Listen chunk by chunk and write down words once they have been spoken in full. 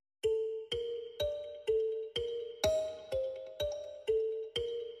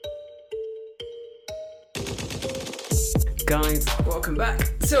Guys, welcome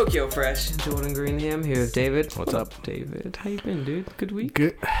back. Tokyo Fresh. Jordan Green here. I'm here with David. What's up, David? How you been, dude? Good week?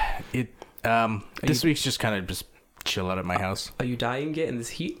 Good. This week's just kind of just chill out at my house. Are you dying yet in this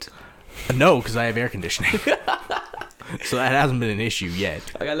heat? No, because I have air conditioning. So that hasn't been an issue yet.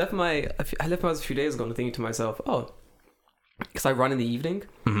 Like I left my house a few days ago and thinking to myself, because I run in the evening.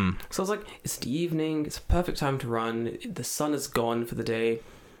 Mm-hmm. So I was like, it's the evening. It's a perfect time to run. The sun is gone for the day.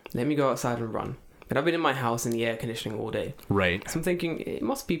 Let me go outside and run. But I've been in my house in the air conditioning all day. Right. So I'm thinking it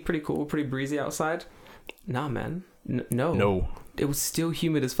must be pretty cool, pretty breezy outside. Nah, man. No. It was still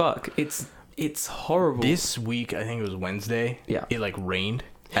humid as fuck. It's horrible. This week, I think it was Wednesday. Yeah. It like rained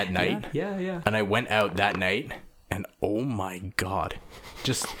at night. Yeah. And I went out that night, and oh my god,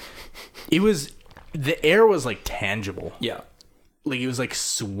 the air was like tangible. Yeah. Like it was like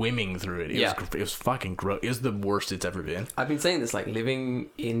swimming through it. It was fucking gross. It was the worst it's ever been. I've been saying this, like living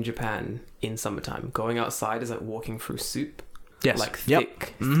in Japan in summertime, going outside is like walking through soup. Yes. Like Yep.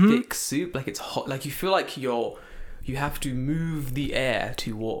 thick soup. Like it's hot. Like you feel like you have to move the air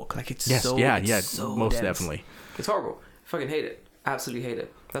to walk. Like it's Yes. so so most dense. definitely. It's horrible. I fucking hate it. Absolutely hate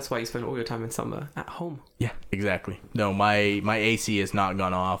it. That's why you spend all your time in summer at home. Yeah, exactly. No, my AC has not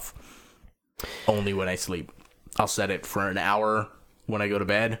gone off. Only when I sleep. I'll set it for an hour when I go to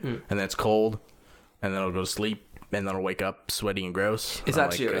bed, and then it's cold, and then I'll go to sleep, and then I'll wake up sweaty and gross. It's I'm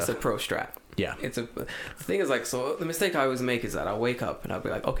actually like, it's a pro strat. yeah. The thing is, like, so the mistake I always make is that I'll wake up and I'll be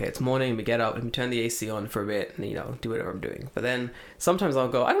like, okay, it's morning, we get up, let me turn the AC on for a bit and, do whatever I'm doing. But then sometimes I'll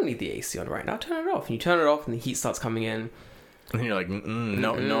go, I don't need the AC on right now, turn it off. And you turn it off and the heat starts coming in. And you're like,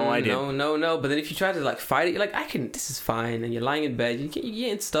 no, I didn't. No. But then if you try to, like, fight it, you're like, this is fine. And you're lying in bed, you're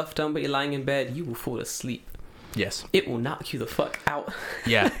getting stuff done, but you're lying in bed, you will fall asleep. Yes. It will knock you the fuck out.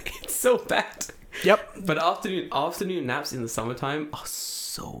 Yeah. It's so bad. Yep. But afternoon naps in the summertime are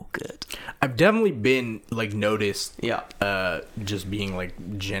so good. I've definitely been, like, noticed, Yeah. just being,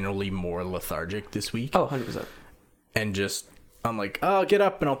 like, generally more lethargic this week. Oh, 100%. And just, I'm like, I'll get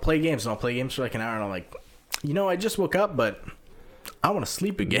up and I'll play games. And I'll play games for, like, an hour. And I'm like, I just woke up, but I want to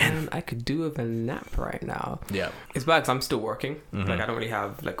sleep again. Man, I could do with a nap right now. Yeah. It's bad because I'm still working. Mm-hmm. Like, I don't really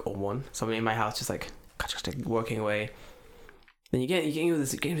have, like, all one. So I'm in my house just, like working away. Then you get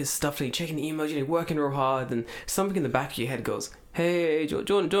this stuff, like, you're checking the emails, you're working real hard, and something in the back of your head goes, hey,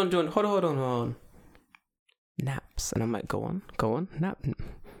 John, hold on. Naps. And I'm like, go on.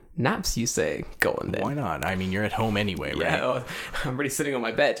 Naps, you say? Go on then. Why not? I mean, you're at home anyway, right? Yeah, I'm already sitting on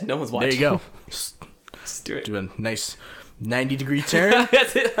my bed. No one's watching. There you go. Just do it. Do a nice 90-degree turn.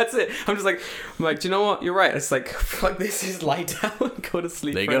 That's it. I'm like, do you know what? You're right. It's like, fuck this, just lie down and go to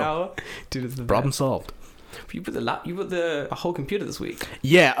sleep There you for an go. hour. Dude, it's the Problem best. solved. You put a whole computer this week.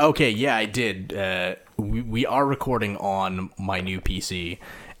 Yeah, okay, yeah, I did. We are recording on my new PC,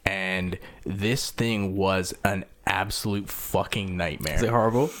 and this thing was an absolute fucking nightmare. Is it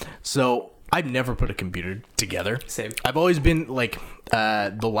horrible? So, I've never put a computer together. Same. I've always been, like,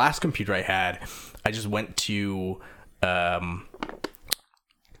 the last computer I had, I just went to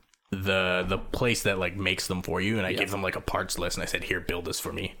the place that, like, makes them for you, and I gave them, like, a parts list, and I said, here, build this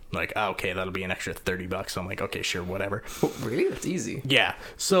for me. Like, okay, that'll be an extra $30. So I'm like, okay, sure, whatever. Oh, really? That's easy. Yeah,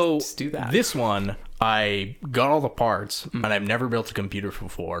 so Just do that. This one, I got all the parts, and I've never built a computer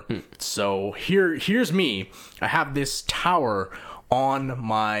before. So here's me. I have this tower on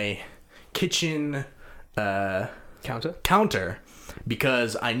my kitchen counter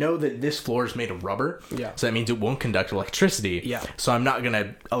because I know that this floor is made of rubber. Yeah. So that means it won't conduct electricity. Yeah. So I'm not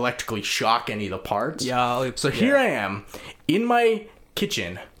gonna electrically shock any of the parts. Yeah. So here I am in my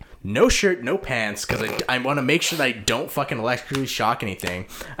kitchen, no shirt, no pants, because I want to make sure that I don't fucking electrically shock anything.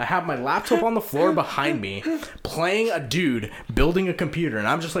 I have my laptop on the floor behind me, playing a dude building a computer, and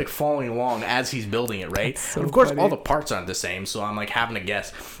I'm just like following along as he's building it, right? So and of course, funny. all the parts aren't the same, so I'm like having to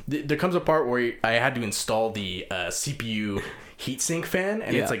guess. There comes a part where I had to install the CPU heatsink fan,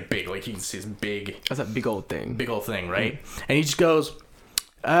 and it's like big, like you can see it's big. That's a big old thing. Big old thing, right? And he just goes,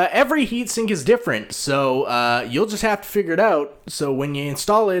 every heatsink is different, so you'll just have to figure it out. So when you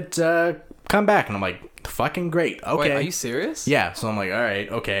install it, come back. And I'm like, fucking great. Okay. Wait, are you serious? Yeah. So I'm like, all right,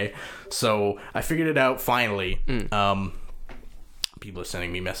 okay. So I figured it out finally. People are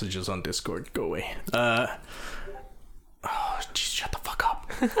sending me messages on Discord. Go away. Oh, jeez, shut the fuck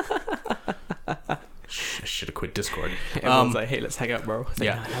up. I should have quit Discord. Everyone's like, hey, let's hang out, bro. It's like,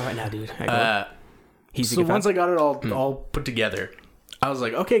 yeah. No, right now, dude. So once I got it all put together, I was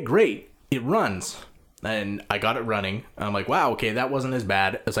like, okay, great. It runs. And I got it running. And I'm like, wow, okay, that wasn't as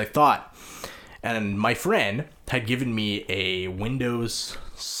bad as I thought. And my friend had given me a Windows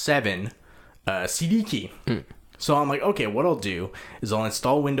 7 CD key. So I'm like, okay, what I'll do is I'll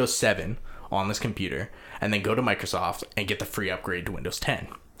install Windows 7 on this computer and then go to Microsoft and get the free upgrade to Windows 10.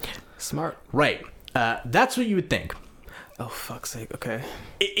 Smart. Right. That's what you would think. Oh, fuck's sake. Okay.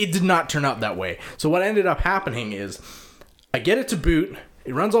 It did not turn out that way. So what ended up happening is I get it to boot.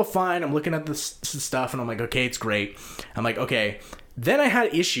 It runs all fine. I'm looking at this stuff and I'm like, okay, it's great. I'm like, okay. Then I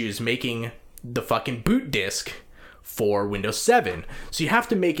had issues making the fucking boot disk for Windows 7. So you have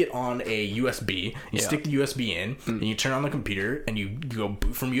to make it on a USB. You stick the USB in and you turn on the computer and you go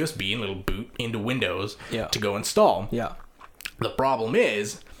boot from USB and it'll boot into Windows to go install. Yeah. The problem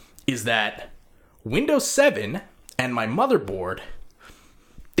is that Windows 7 and my motherboard,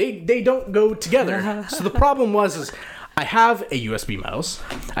 they don't go together. So the problem is I have a USB mouse,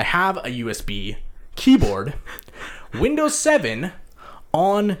 I have a USB keyboard. Windows 7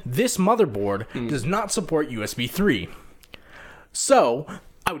 on this motherboard does not support USB 3. So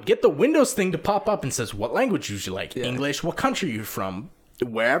I would get the Windows thing to pop up and says, what language would you like? Yeah. English, what country are you from?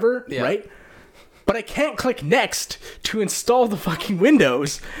 Wherever, right? But I can't click next to install the fucking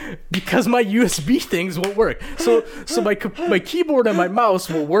Windows because my USB things won't work. So my keyboard and my mouse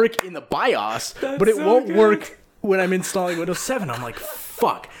will work in the BIOS, but it won't work when I'm installing Windows 7. I'm like,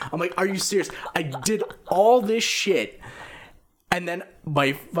 fuck. I'm like, are you serious? I did all this shit and then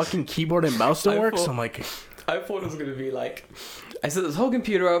my fucking keyboard and mouse don't work. So I'm like, I thought it was gonna be like, I set this whole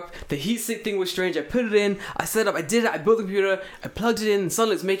computer up, the heatsink thing was strange, I put it in, I set up, I did it, I built the computer, I plugged it in, and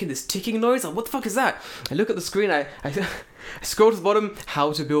suddenly it's making this ticking noise. Like, what the fuck is that? I look at the screen, I scroll to the bottom,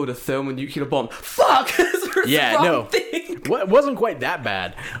 how to build a thermonuclear bomb. Fuck! It wasn't quite that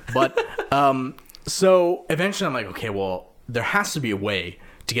bad. But, so eventually I'm like, okay, well, there has to be a way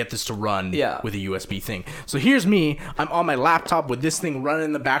to get this to run with a USB thing. So here's me, I'm on my laptop with this thing running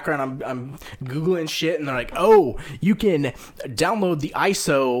in the background, I'm Googling shit, and they're like, oh, you can download the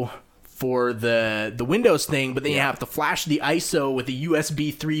ISO for the Windows thing, but then you have to flash the ISO with a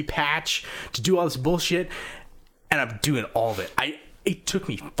USB 3 patch to do all this bullshit, and I'm doing all of it. It took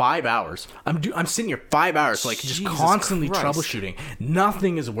me 5 hours. I'm sitting here 5 hours, like just constantly troubleshooting.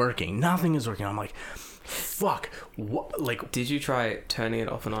 Nothing is working. I'm like, fuck. What? Like, did you try turning it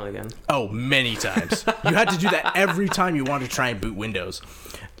off and on again? Oh, many times. You had to do that every time you wanted to try and boot Windows.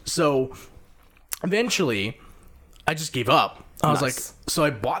 So eventually I just gave up. I was like, so I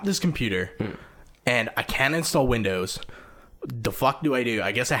bought this computer and I can't install Windows. The fuck do I do?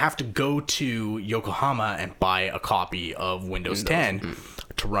 I guess I have to go to Yokohama and buy a copy of Windows 10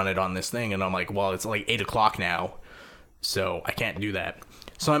 to run it on this thing. And I'm like, well, it's like 8 o'clock now, so I can't do that.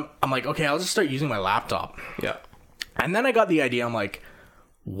 So I'm like, okay, I'll just start using my laptop. Yeah. And then I got the idea, I'm like,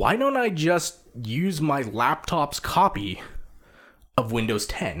 why don't I just use my laptop's copy of Windows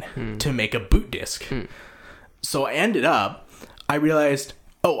 10 to make a boot disk? So I realized,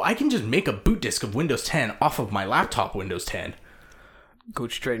 oh, I can just make a boot disk of Windows 10 off of my laptop Windows 10. Go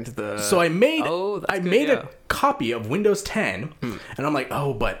straight into the... So I made a copy of Windows 10, and I'm like,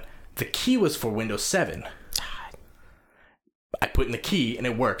 oh, but the key was for Windows 7. I put in the key and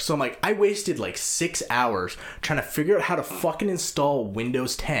it worked. So I'm like, I wasted like 6 hours trying to figure out how to fucking install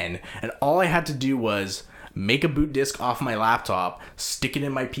Windows 10. And all I had to do was make a boot disk off my laptop, stick it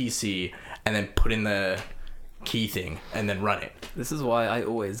in my PC, and then put in the key thing and then run it. This is why I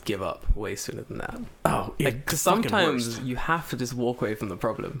always give up way sooner than that. Oh, because sometimes you have to just walk away from the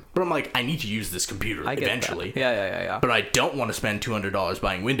problem. But I'm like, I need to use this computer eventually. Yeah. But I don't want to spend $200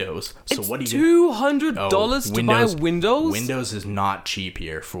 buying Windows. So what do you $200 to buy Windows? Windows is not cheap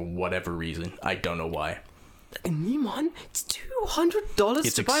here for whatever reason. I don't know why. Niman, it's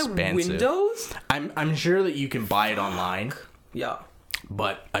 $200 to buy Windows? I'm sure that you can buy it online. Yeah.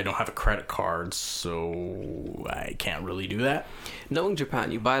 But I don't have a credit card, so I can't really do that. Knowing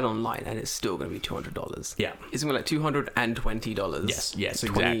Japan, you buy it online and it's still going to be $200. Yeah. It's going to be like $220. Yes,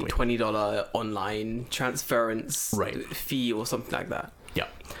 exactly. $20 online transference fee or something like that. Yeah.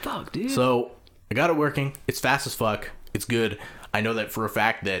 Fuck, dude. So I got it working. It's fast as fuck. It's good. I know that for a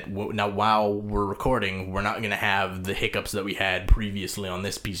fact that now while we're recording, we're not going to have the hiccups that we had previously on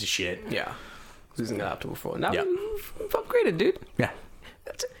this piece of shit. Yeah. Using the laptop before. Now we've upgraded, dude. Yeah.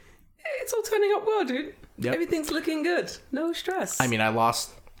 It's all turning up well, dude. Yep. Everything's looking good. No stress. I mean, I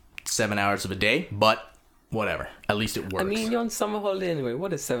lost 7 hours of a day, but whatever. At least it works. I mean, you're on summer holiday anyway.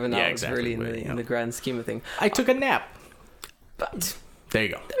 What is 7 hours really in the grand scheme of things? I took a nap. But there you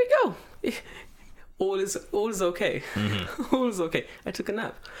go. There we go. All is okay. Mm-hmm. All is okay. I took a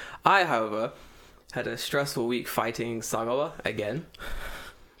nap. I, however, had a stressful week fighting Sagawa again.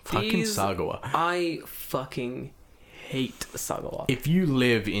 Fucking Sagawa. I fucking hate Sagawa. If you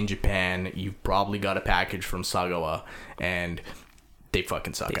live in Japan, you've probably got a package from Sagawa, and they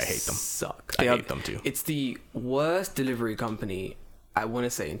fucking suck. I hate them. Suck. I hate them too. It's the worst delivery company I want to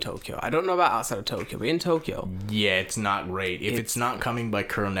say in Tokyo. I don't know about outside of Tokyo, but in Tokyo. Yeah, it's not great. If it's not coming by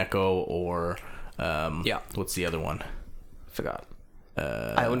Kuroneko or what's the other one? Forgot.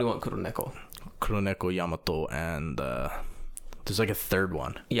 I only want Kuroneko. Kuroneko, Yamato, and there's like a third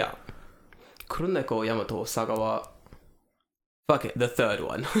one. Yeah. Kuroneko, Yamato, Sagawa. Fuck it, the third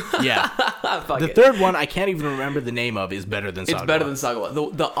one. Yeah. The third one, I can't even remember the name of, is better than Sagawa. It's better than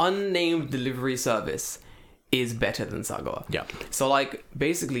Sagawa. The unnamed delivery service is better than Sagawa. Yeah. So, like,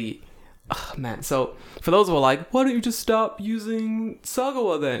 basically, man. So, for those who are like, why don't you just stop using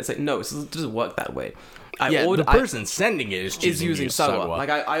Sagawa then? It's like, no, it doesn't work that way. The person sending it is using Sagawa. Like,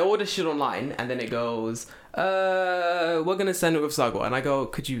 I order shit online, and then it goes, we're gonna send it with Sagawa, and I go,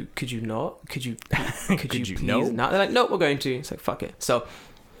 could you not? Could you please not? They're like, no, we're going to. It's like, fuck it. So,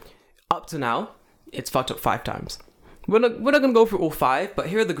 up to now, it's fucked up 5 times. We're not gonna go through all 5, but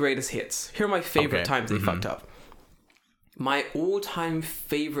here are the greatest hits. Here are my favorite times they fucked up. My all-time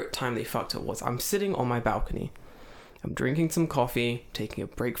favorite time they fucked up was I'm sitting on my balcony. I'm drinking some coffee, taking a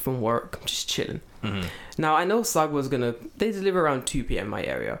break from work, I'm just chilling. Mm-hmm. Now, I know Sagawa's they deliver around 2 p.m. my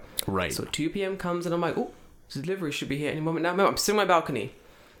area. Right. So 2 p.m. comes and I'm like, oh, the delivery should be here any moment now. I'm sitting on my balcony.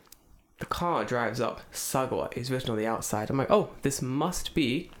 The car drives up. Sagawa is written on the outside. I'm like, oh, this must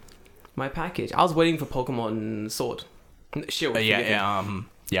be my package. I was waiting for Pokemon Sword. Shield. Yeah.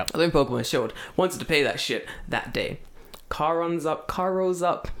 I was in Pokemon Shield. Wanted to pay that shit that day. Car rolls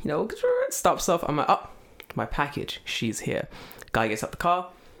up, stops off. I'm like, oh, my package. She's here. Guy gets out the car,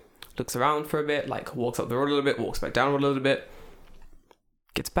 looks around for a bit, like walks up the road a little bit, walks back down a little bit,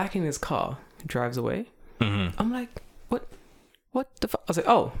 gets back in his car, drives away. Mm-hmm. I'm like, what the fuck? I was like,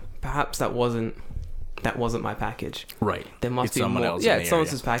 oh, perhaps that wasn't my package. Right. There must be someone more. else. Yeah, it's someone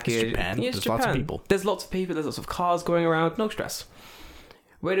else's package. It's Japan. Yeah, There's lots of people. There's lots of people. There's lots of cars going around. No stress.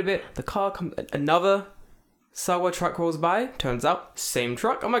 Wait a bit. The car comes. Another Sagawa truck rolls by. Turns out, same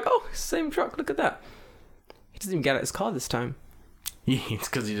truck. I'm like, oh, same truck. Look at that. He doesn't even get out his car this time. It's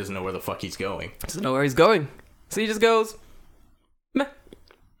because he doesn't know where the fuck he's going. He doesn't know where he's going. So he just goes, meh.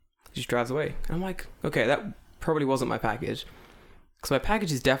 He just drives away. And I'm like, okay, that probably wasn't my package. Because my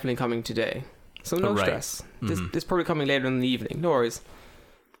package is definitely coming today. So no stress. Mm-hmm. This probably coming later in the evening. No worries.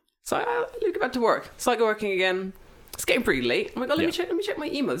 So I get back to work. So I go working again. It's getting pretty late. I'm like, oh, let me check my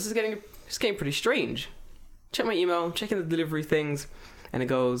email. This is getting pretty strange. Check my email, checking the delivery things, and it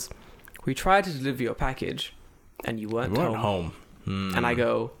goes, we tried to deliver your package, and you weren't home. And I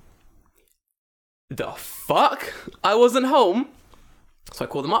go, the fuck? I wasn't home. So I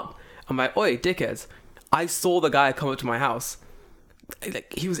call them up. I'm like, oi, dickheads. I saw the guy come up to my house.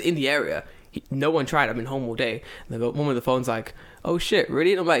 Like, he was in the area. No one tried. I've been home all day. And the woman on the phone's like, oh shit,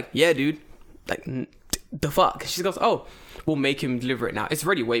 really? And I'm like, yeah, dude. Like, the fuck? She goes, oh, we'll make him deliver it now. It's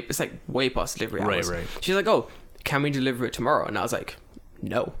like way past delivery hours. Right. She's like, oh, can we deliver it tomorrow? And I was like,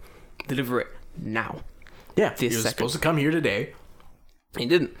 no, deliver it now. Yeah, he was supposed to come here today. He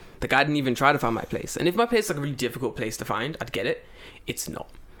didn't. The guy didn't even try to find my place. And if my place is like a really difficult place to find, I'd get it. It's not.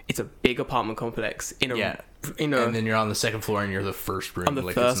 It's a big apartment complex in a and then you're on the second floor and you're the first room. On the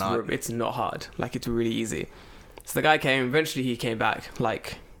first room, it's not hard. Like, it's really easy. So the guy came. Eventually, he came back.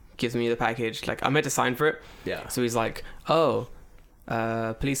 Like, gives me the package. Like, I meant to sign for it. Yeah. So he's like, oh,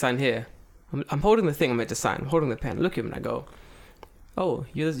 please sign here. I'm holding the thing I meant to sign. I'm holding the pen. Look at him and I go, oh,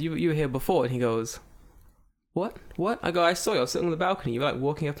 you were here before. And he goes, what? I go, I saw you. I was sitting on the balcony. You were like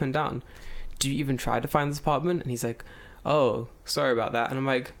walking up and down. Do you even try to find this apartment? And he's like, oh, sorry about that. And I'm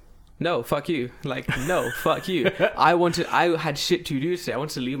like, no, fuck you. Like, no, fuck you. I had shit to do today. I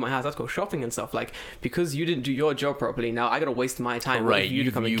wanted to leave my house. I had to go shopping and stuff. Like, because you didn't do your job properly, now I gotta waste my time right. waiting for you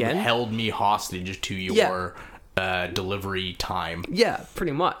to come again. You held me hostage to your delivery time. Yeah,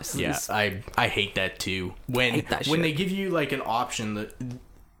 pretty much. So yeah, I hate that too. When they give you like an option that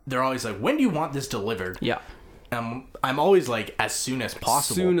they're always like, when do you want this delivered? Yeah. I'm always like, as soon as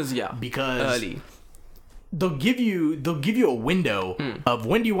possible. Because early. They'll give you a window of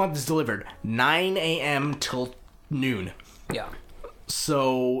when do you want this delivered? 9 a.m. till noon. Yeah.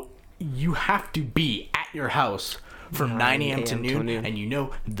 So you have to be at your house from 9 a.m. to noon, and you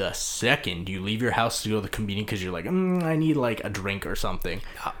know the second you leave your house to go to the convenience because you're like, I need like a drink or something,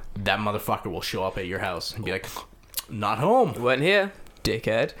 that motherfucker will show up at your house and be like, not home. Weren't here,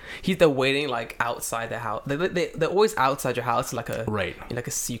 dickhead. They're waiting like outside their house. They're always outside your house, like in like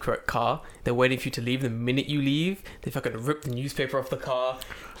a secret car. They're waiting for you to leave. The minute you leave, they fucking rip the newspaper off the car.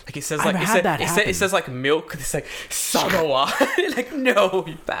 Like it says, like it says like milk. It's like Sagawa. Like, no,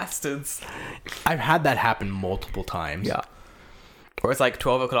 you bastards. I've had that happen multiple times. Yeah. Or it's like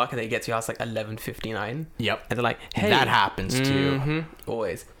 12 o'clock and they get to your house like 11:59. Yep. And they're like, hey, that happens too.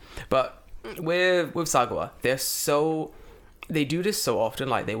 Always. But with Sagawa, they're so they do this so often.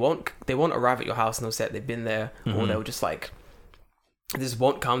 Like they won't arrive at your house and they'll say they've been there, or they'll just like they just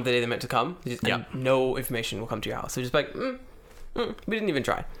won't come the day they're meant to come. And no information will come to your house. So just like, we didn't even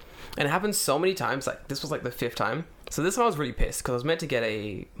try. And it happens so many times. Like this was like the 5th time. So this one I was really pissed because I was meant to get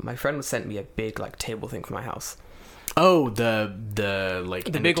my friend sent me a big like table thing for my house. Oh, the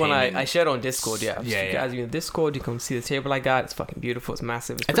big one I shared on Discord. Yeah. Yeah. You guys, in Discord, you can see the table I got. It's fucking beautiful. It's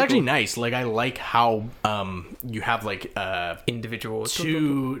massive. It's actually cool. Nice. Like I like how you have like individual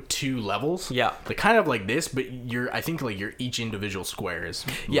two levels. Yeah. Like kind of like this, but I think your each individual square is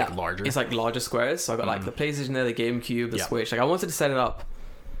like larger. It's like larger squares. So I got like the PlayStation there, the GameCube, the Switch. Like I wanted to set it up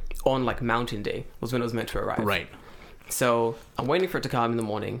on like Mountain Day was when it was meant to arrive. Right. So I'm waiting for it to come in the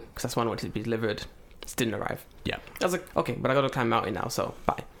morning because that's when I wanted it to be delivered. It didn't arrive. Yeah. I was like, okay, but I got to climb a mountain now, so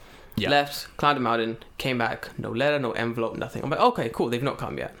bye. Yeah. Left, climbed the mountain, came back, no letter, no envelope, nothing. I'm like, okay, cool, they've not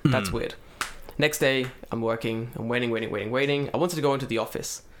come yet. That's weird. Next day, I'm working, I'm waiting. I wanted to go into the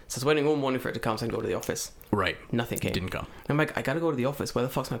office. So I was waiting all morning for it to come so I can go to the office. Right. Nothing came. It didn't come. I'm like, I got to go to the office. Where the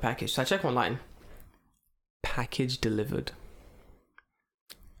fuck's my package? So I check online. Package delivered.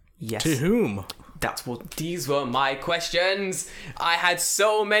 Yes. To whom? These were my questions. I had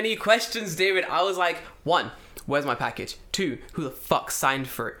so many questions, David. I was like, 1, where's my package? 2, who the fuck signed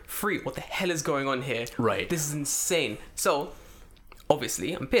for it? 3, what the hell is going on here? Right. This is insane. So,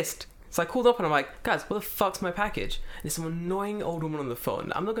 obviously, I'm pissed. So I called up and I'm like, guys, what the fuck's my package? And there's some annoying old woman on the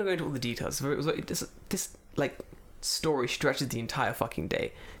phone. I'm not going to go into all the details. This like, story stretches the entire fucking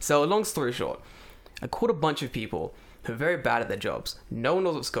day. So, long story short, I called a bunch of people who are very bad at their jobs. No one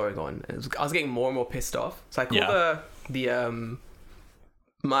knows what's going on. I was getting more and more pissed off. So I called the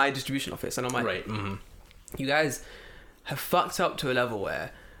my distribution office, and I'm like, right, you guys have fucked up to a level where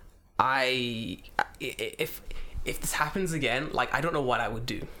if this happens again, like I don't know what I would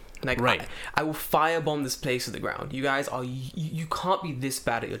do. Like right. I will firebomb this place to the ground. You guys are you can't be this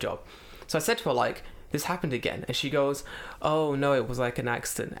bad at your job. So I said to her like, this happened again, and she goes, oh no, it was like an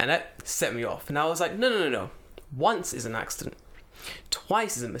accident, and that set me off. And I was like, no. Once is an accident.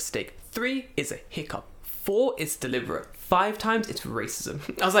 Twice is a mistake. 3 is a hiccup. 4 is deliberate. 5 times it's racism.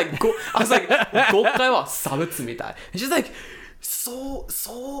 I was like, 5回は差別みたい. And she's like, so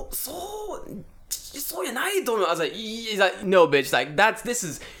you're not doing it. I was like, he's like, no, bitch. Like this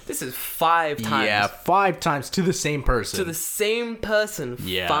is 5 times. Yeah, 5 times to the same person. To the same person.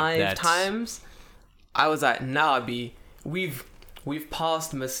 Yeah, 5 times. I was like, nah, B. We've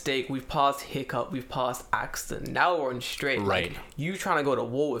passed mistake, we've passed hiccup, we've passed accident. Now we're on straight. Right. Like, you trying to go to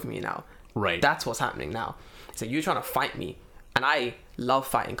war with me now. Right. That's what's happening now. So you're trying to fight me. And I love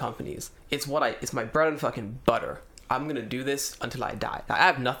fighting companies. It's my bread and fucking butter. I'm going to do this until I die. I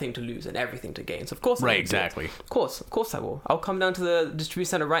have nothing to lose and everything to gain. So of course Right, exactly. Of course I will. I'll come down to the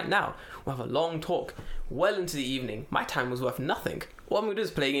distribution center right now. We'll have a long talk. Well into the evening. My time was worth nothing. What I'm going to do is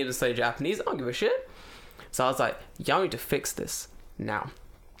play games and study Japanese. I don't give a shit. So I was like, y'all need to fix this now.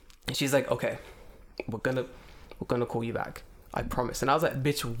 And she's like, okay, we're gonna call you back, I promise. And I was like,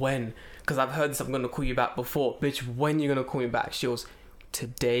 bitch, when? Because I've heard this, I'm gonna call you back before. Bitch, when you gonna call me back? She goes,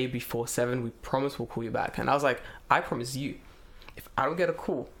 today before 7, we promise we'll call you back. And I was like, I promise you, if I don't get a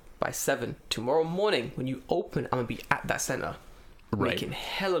call by 7 tomorrow morning when you open, I'm gonna be at that center making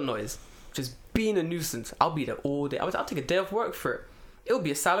hella noise, just being a nuisance. I'll be there all day. I'll take a day off work for it. It'll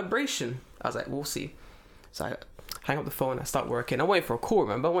be a celebration. I was like, we'll see. So I hang up the phone, I start working. I'm waiting for a call,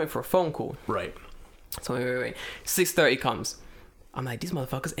 remember? I'm waiting for a phone call. Right. So wait. 6:30 comes. I'm like, these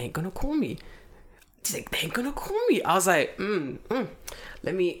motherfuckers ain't gonna call me. They ain't gonna call me. I was like,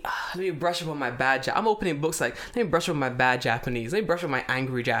 let me brush up on my bad I'm opening books like, let me brush up on my bad Japanese. Let me brush up on my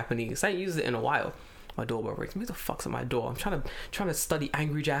angry Japanese. I ain't used it in a while. My doorbell rings. Who the fuck's at my door? I'm trying to study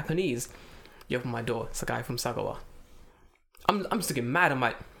angry Japanese. You open my door. It's a guy from Sagawa. I'm just getting mad. I'm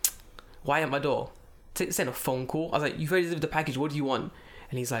like, why at my door? This ain't a phone call. I was like, you've already delivered the package. What do you want?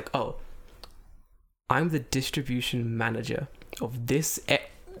 And he's like, oh, I'm the distribution manager of this.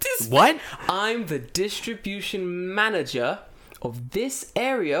 What? I'm the distribution manager of this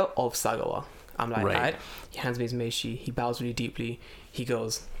area of Sagawa. I'm like, right. He hands me his meishi. He bows really deeply. He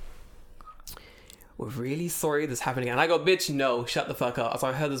goes, we're really sorry this happened again. And I go, bitch, no, shut the fuck up.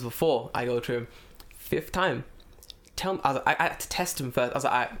 I heard this before. I go to him, 5th time. Tell me. I had to test him first. I was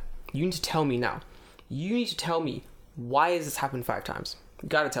like, you need to tell me now. You need to tell me, why has this happened 5 times? You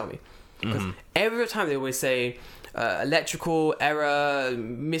gotta tell me. Because every time they always say electrical error,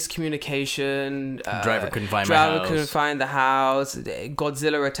 miscommunication, driver couldn't find the house,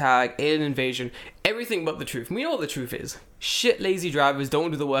 Godzilla attack, alien invasion, everything but the truth. We know what the truth is. Shit, lazy drivers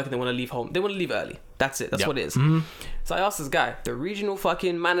don't do the work and they want to leave home. They want to leave early. That's it. That's what it is. So I asked this guy, the regional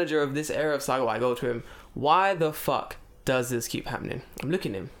fucking manager of this area of Sagawa. I go to him, why the fuck does this keep happening? I'm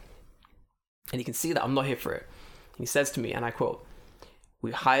looking at him, and you can see that I'm not here for it. He says to me, and I quote,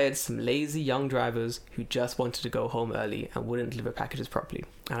 "We hired some lazy young drivers who just wanted to go home early and wouldn't deliver packages properly."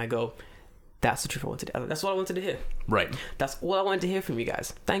 And I go, "That's the truth I wanted to hear. That's what I wanted to hear. Right. That's all I wanted to hear from you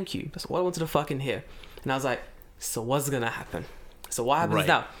guys. Thank you. That's all I wanted to fucking hear." And I was like, so what's gonna happen? So what happens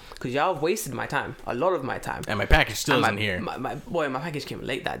now? Because y'all have wasted my time, a lot of my time. And my package still isn't here. My package came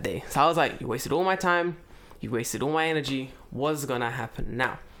late that day. So I was like, you wasted all my time. You wasted all my energy. What's gonna happen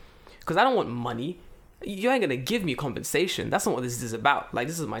now? Because I don't want money. You ain't gonna give me compensation. That's not what this is about. Like,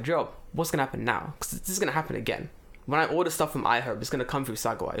 this is my job. What's gonna happen now? Because this is gonna happen again. When I order stuff from iHerb, it's gonna come through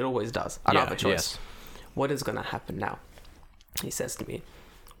Sagawa. It always does. I don't have a choice. Yes. What is gonna happen now? He says to me,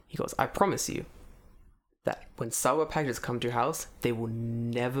 he goes, "I promise you that when Sagawa packages come to your house, they will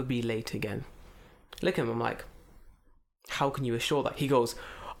never be late again." Look at him. I'm like, how can you assure that? He goes,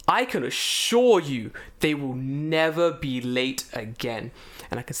 "I can assure you they will never be late again."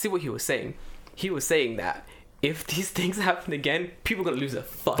 And I can see what he was saying. He was saying that if these things happen again, people are going to lose their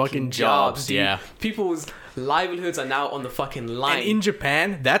fucking jobs, dude. Yeah. People's livelihoods are now on the fucking line. And in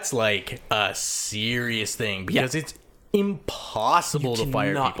Japan, that's like a serious thing because it's impossible to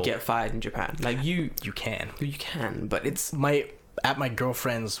fire people. You cannot get fired in Japan. Like, you can. You can, but it's... At my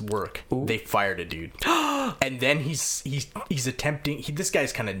girlfriend's work, they fired a dude. And then he's attempting... this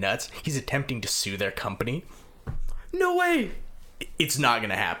guy's kind of nuts. He's attempting to sue their company. No way! It's not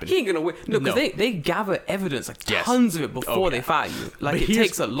gonna happen. He ain't gonna win. No, because they gather evidence, like tons of it before they fire you. Like, it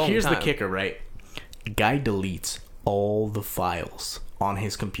takes a long time. Here's the kicker, right? Guy deletes all the files on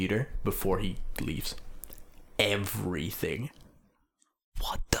his computer before he leaves. Everything.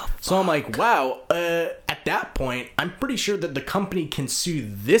 What the fuck? So I'm like, wow, at that point, I'm pretty sure that the company can sue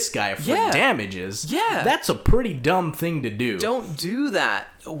this guy for damages. Yeah. That's a pretty dumb thing to do. Don't do that.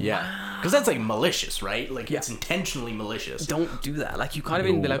 Yeah. Because that's like malicious, right? Like, it's intentionally malicious. Don't do that. Like, you can't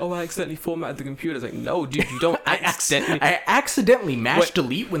even be like, oh, I accidentally formatted the computer. It's like, no, dude, you don't accidentally. I accidentally mashed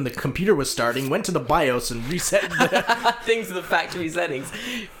delete when the computer was starting, went to the BIOS and reset things to the factory settings.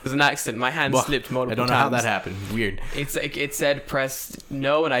 It was an accident. My hand slipped multiple times. I don't know how that happened. Weird. It's like, it said press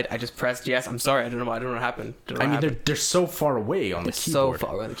no, and I just pressed yes. I'm sorry. I don't know what happened. They're so far away on the keyboard. So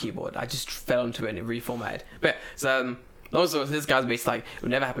far away on the keyboard. I just fell into it and it reformatted. But so also this guy's basically like, it will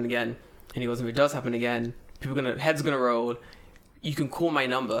never happen again. And he goes, if it does happen again, heads gonna roll. You can call my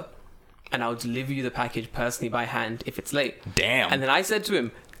number, and I'll deliver you the package personally by hand if it's late. Damn. And then I said to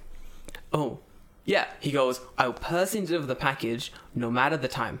him, oh, yeah. He goes, I will personally deliver the package no matter the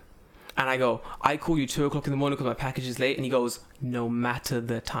time. And I go, I call you 2 o'clock in the morning because my package is late. And he goes, no matter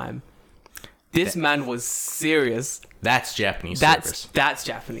the time. This man was serious. That's Japanese service. That's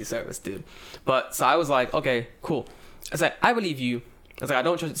Japanese service, dude. But so I was like, okay, cool. I was like, I believe you. I was like, I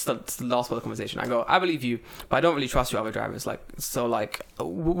don't trust. It's the last part of the conversation. I go, I believe you, but I don't really trust your other drivers. Like, so like,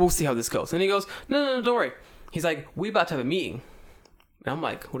 we'll see how this goes. And he goes, no, don't worry. He's like, we about to have a meeting. And I'm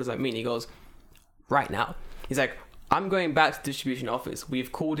like, what does that mean? He goes, right now. He's like, I'm going back to the distribution office.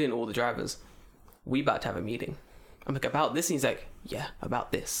 We've called in all the drivers. We about to have a meeting. I'm like, about this? And he's like, yeah,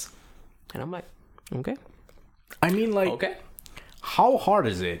 about this. And I'm like, okay. I mean, like, okay. How hard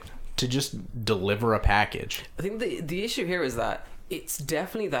is it to just deliver a package? I think the issue here is that it's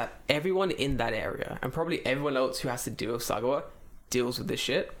definitely that everyone in that area, and probably everyone else who has to deal with Sagawa, deals with this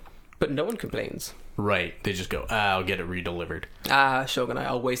shit, but no one complains. Right. They just go, I'll get it redelivered. Shogun,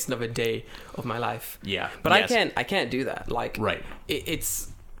 I'll waste another day of my life. Yeah. But yes. I can't do that. Like, right.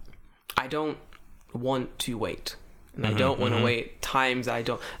 I don't want to wait. And I don't want to wait times I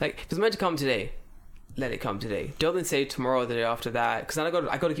don't... Like, if it's meant to come today, let it come today. Don't then say tomorrow or the day after that, because then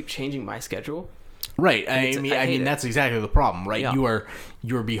I got to keep changing my schedule. Right. I mean that's exactly the problem, right? Yeah.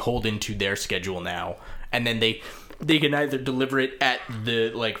 You're beholden to their schedule now, and then they can either deliver it at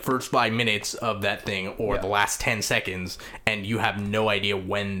the first 5 minutes of that thing or the last 10 seconds, and you have no idea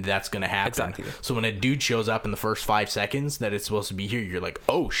when that's going to happen. Exactly. So when a dude shows up in the first 5 seconds that it's supposed to be here, you're like,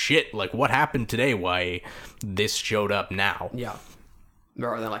 oh shit, like what happened today? Why this showed up now? Yeah.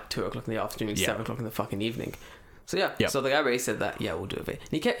 Rather than 2 o'clock in the afternoon, 7 o'clock in the fucking evening. So yeah, so the guy already said that, we'll do it. And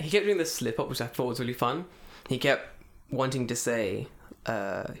he kept doing this slip up, which I thought was really fun. He kept wanting to say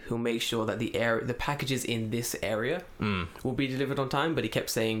he'll make sure that the packages in this area will be delivered on time, but he kept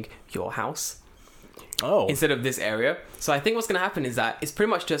saying your house instead of this area. So I think what's going to happen is that it's pretty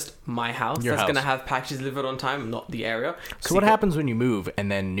much just my house that's going to have packages delivered on time, not the area. So what happens when you move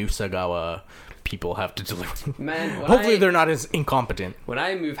and then New Sagawa people have to deliver? Man, hopefully they're not as incompetent. When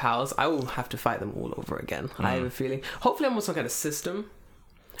I move house, I will have to fight them all over again. I have a feeling. Hopefully I'm on some kind of system.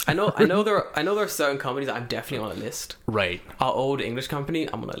 I know there are certain companies that I'm definitely on a list. Right. Our old English company,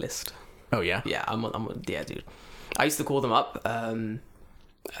 I'm on a list. Oh yeah. Yeah, I'm on. Yeah, dude. I used to call them up when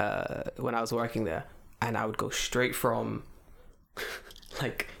I was working there, and I would go straight from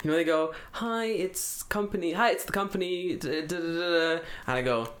like, you know, they go, hi, it's the company, and I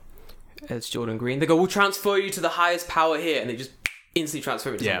go, it's Jordan Green. They go, we'll transfer you to the highest power here, and they just instantly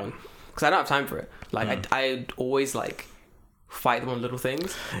transfer me to someone, because I don't have time for it. Like I always like fight them on little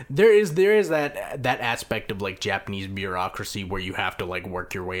things. There is that aspect of like Japanese bureaucracy where you have to like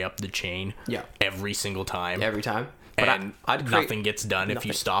work your way up the chain every single time. But I'd create nothing gets done if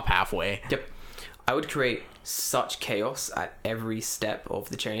you stop halfway. Yep. I would create such chaos at every step of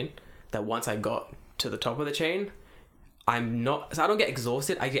the chain that once I got to the top of the chain, so I don't get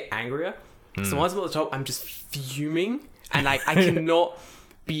exhausted, I get angrier. So once I'm at the top, I'm just fuming, and I cannot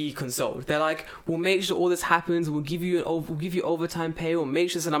be consoled. They're like, we'll make sure all this happens, we'll give you overtime pay, we'll make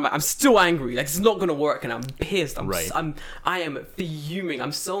sure, and I'm like, I'm still angry, like it's not gonna work, and I'm pissed. I am fuming.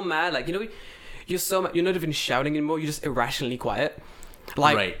 I'm so mad. Like, you know, you're so mad, you're not even shouting anymore, you're just irrationally quiet.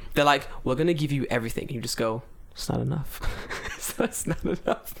 Like they're like, we're gonna give you everything, and you just go, it's not enough. It's not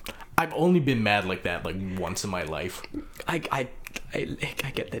enough. I've only been mad like that like once in my life. I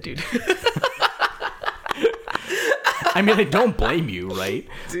get that, dude. I mean, I don't blame you, right?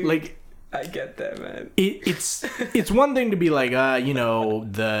 Dude, like, I get that, man. It's one thing to be like, you know,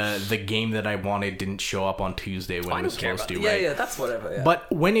 the game that I wanted didn't show up on Tuesday when it was supposed to, right? Yeah, that's whatever. Yeah.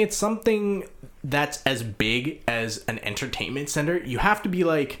 But when it's something that's as big as an entertainment center, you have to be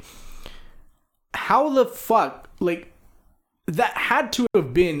like, how the fuck, like, that had to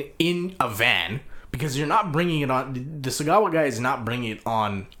have been in a van, because you're not bringing it on. The Sagawa guy is not bringing it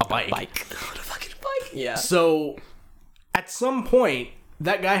on a bike. What a fucking bike? Yeah. So at some point,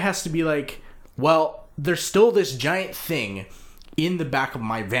 that guy has to be like, well, there's still this giant thing in the back of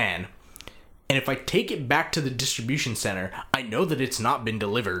my van, and if I take it back to the distribution center, I know that it's not been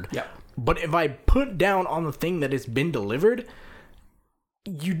delivered. Yeah. But if I put down on the thing that it's been delivered,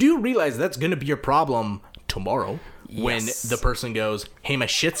 you do realize that's going to be your problem tomorrow. Yes. When the person goes, hey, my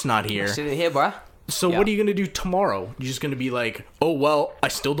shit's not here. My shit ain't here, bruh. So what are you going to do tomorrow? You're just going to be like, oh, well, I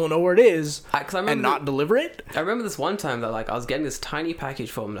still don't know where it is, and not deliver it? I remember this one time that, like, I was getting this tiny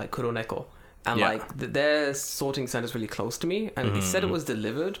package from, like, Kuroneko, and, like, their sorting center's really close to me, and they said it was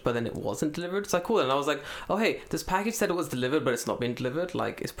delivered, but then it wasn't delivered. It's like, cool. And I was like, oh, hey, this package said it was delivered, but it's not been delivered.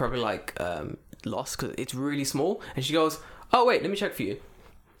 Like, it's probably, like, lost because it's really small. And she goes, oh, wait, let me check for you.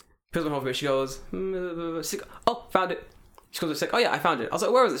 Pulls my home. She goes, oh, found it. She goes, she's like, oh yeah, I found it. I was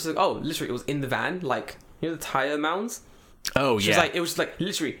like, where was it? She's like, oh, literally, it was in the van, like, you know, the tire mounds. Oh, She's like, it was like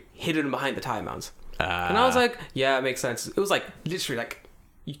literally hidden behind the tire mounds. And I was like, yeah, it makes sense. It was like literally like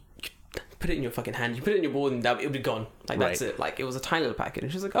you put it in your fucking hand, you put it in your board, and it would be gone. Like that's it. Like it was a tiny little packet.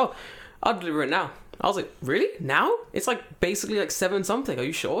 And she's like, oh, I'll deliver it now. I was like, really? Now? It's like basically like 7 something. Are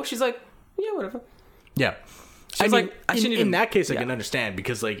you sure? She's like, yeah, whatever. Yeah. I mean, like, in that case, I can understand,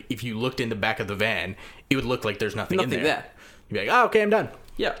 because like if you looked in the back of the van, it would look like there's nothing in there. You'd be like, oh, okay, I'm done.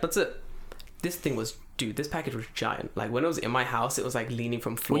 Yeah, that's it. This thing was, dude, this package was giant. Like when it was in my house, it was like leaning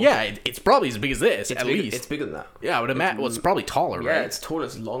from floor. Well, yeah, it's probably as big as this, at least. It's bigger than that. Yeah, I would imagine. Well, it's probably taller, right? Yeah, it's taller,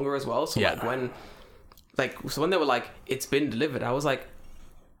 it's longer as well. So when they were like, it's been delivered, I was like,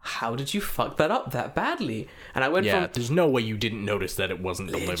 how did you fuck that up that badly? And I went from... there's no way you didn't notice that it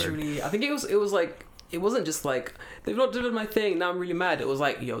wasn't delivered. Literally, I think it was like... It wasn't just like, they've not delivered my thing, now I'm really mad. It was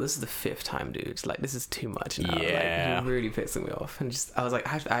like, yo, this is the 5th time, dude. It's like, this is too much now. Yeah. Like, you're really pissing me off. And just, I was like,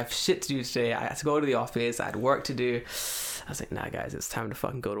 I have shit to do today. I had to go to the office. I had work to do. I was like, nah, guys, it's time to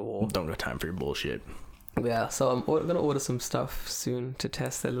fucking go to war. Don't have time for your bullshit. Yeah, so I'm going to order some stuff soon to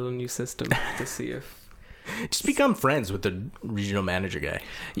test their little new system to see if... Just become friends with the regional manager guy.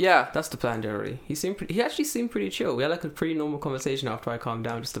 Yeah, that's the plan generally. He actually seemed pretty chill. We had like a pretty normal conversation after I calmed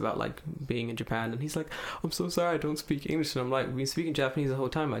down, just about like being in Japan. And he's like, I'm so sorry I don't speak English. And I'm like, we've been speaking Japanese the whole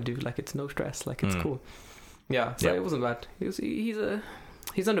time. I do. Like, it's no stress. Like, it's cool. Yeah, so it wasn't bad.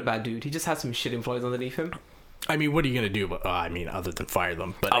 He's not a bad dude. He just has some shit employees underneath him. I mean, what are you going to do? I mean, other than fire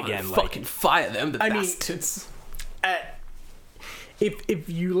them. But again, like... fucking fire them, the bastards. If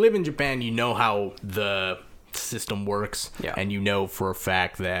you live in Japan, you know how the system works, and you know for a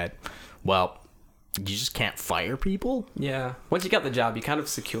fact that, well, you just can't fire people. Yeah. Once you get the job, you're kind of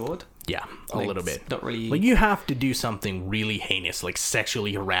secured. Yeah, a little bit. Not really. Like, you have to do something really heinous, like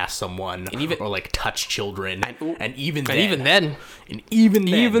sexually harass someone, or like touch children, and even then,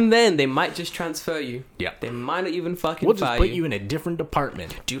 they might just transfer you. Yeah, they might not even fucking. We'll just put you in a different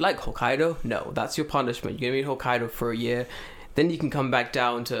department. Do you like Hokkaido? No, that's your punishment. You're gonna be in Hokkaido for a year. Then you can come back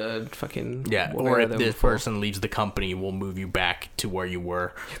down to fucking... Yeah, or if this person leaves the company, we'll move you back to where you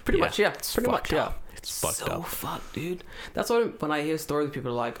were. Pretty much, yeah. Pretty much, yeah. It's fucked so up. fucked, dude. That's why when I hear stories,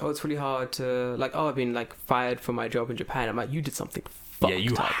 people are like, "Oh, it's really hard to like." Oh, I've been like fired from my job in Japan. I'm like, you did something fucked Yeah,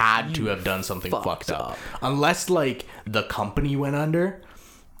 you up. had to have done something fucked up. Unless like the company went under,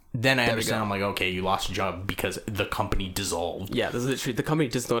 then I understand. I'm like, okay, you lost your job because the company dissolved. Yeah, there's literally the company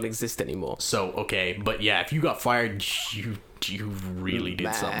does not exist anymore. So okay, but yeah, if you got fired, you really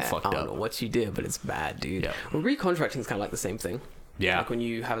did something fucked up. I don't know what you did, but it's bad, dude. Yeah. Well, recontracting is kind of like the same thing. Yeah. Like when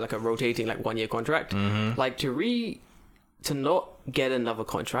you have like a rotating like 1 year contract, like to not get another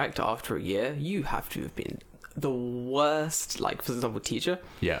contract after a year, you have to have been the worst, like for example, teacher.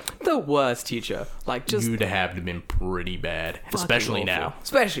 Yeah. The worst teacher. Like just you'd have to been pretty bad, especially now.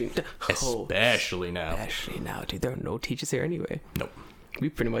 Especially now, dude. There are no teachers here anyway. Nope. We're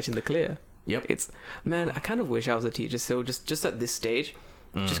pretty much in the clear. Yep. It's man, I kind of wish I was a teacher still, just at this stage,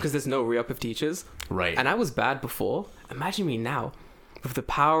 just because there's no re-up of teachers. Right. And I was bad before. Imagine me now, with the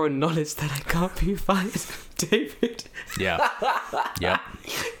power and knowledge that I can't be fired, David. Yeah. Yep.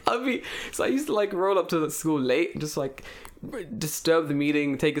 So I used to like roll up to the school late and just like disturb the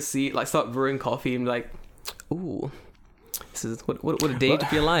meeting, take a seat, like start brewing coffee and like, ooh, this is what a day to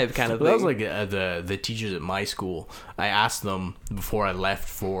be alive kind of thing. That was like the teachers at my school. I asked them before I left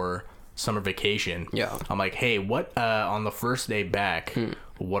for summer vacation. Yeah. I'm like, hey, what on the first day back,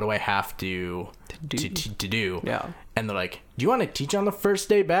 what do I have to do? Yeah. And they're like, do you want to teach on the first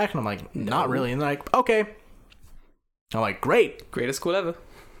day back? And I'm like, not really. And they're like, okay. I'm like, great. Greatest school ever.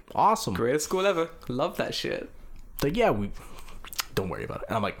 Awesome. Greatest school ever. Love that shit. Like, yeah, we don't worry about it.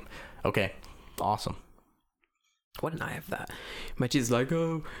 And I'm like, okay, awesome. Why didn't I have that? My teacher's like,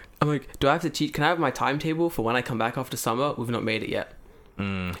 oh, I'm like, do I have to teach? Can I have my timetable for when I come back after summer? We've not made it yet.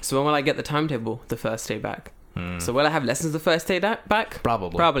 So when will I get the timetable the first day back? So will I have lessons the first day back?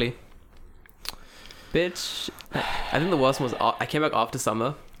 Probably. Bitch. I think the worst one was I came back after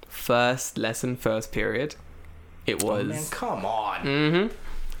summer. First lesson, first period. It was. Oh, man, come on.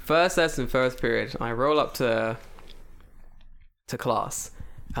 First lesson, first period. I roll up to class,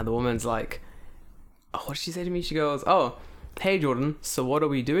 and the woman's like, "Oh, what did she say to me?" She goes, "Oh, hey Jordan, so what are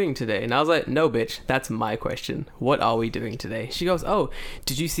we doing today?" And I was like, "No, bitch, that's my question. What are we doing today?" She goes, "Oh,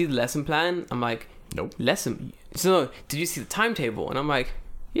 did you see the lesson plan?" I'm like, "Nope." Lesson? So, did you see the timetable? And I'm like,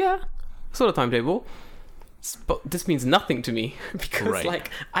 "Yeah, I saw the timetable. But this means nothing to me because like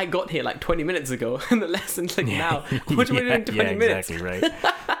I got here like 20 minutes ago and the lesson's like now. What am I doing in 20 minutes?" Exactly right.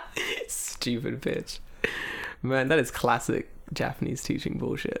 Stupid bitch. Man, that is classic Japanese teaching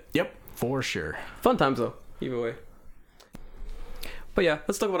bullshit. Yep, for sure. Fun times though, either way. But yeah,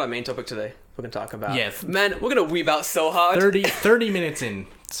 let's talk about our main topic today. We're gonna talk about. Yes, man, we're gonna weeb out so hard. 30 minutes in.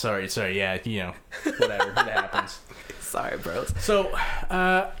 Sorry. Yeah, whatever. It happens. Sorry, bros. So,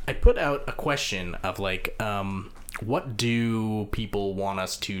 I put out a question of like, what do people want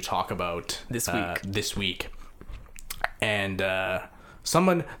us to talk about this week? And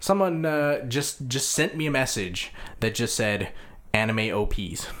someone just sent me a message that just said anime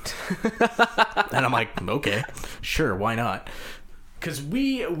OPs, and I'm like, okay, sure, why not? Because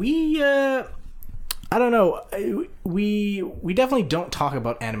we I don't know, we definitely don't talk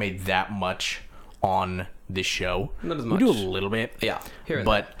about anime that much on this show. Not as much. We do a little bit, yeah, here and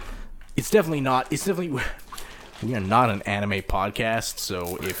but there. We are not an anime podcast,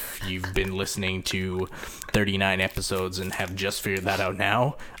 so if you've been listening to 39 episodes and have just figured that out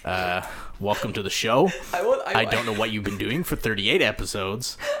now, welcome to the show. I don't know what you've been doing for 38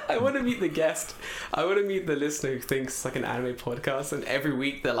 episodes. I want to meet the guest. I want to meet the listener who thinks it's like an anime podcast, and every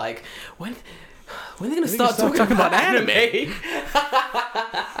week they're like, when are they going to start talking about anime?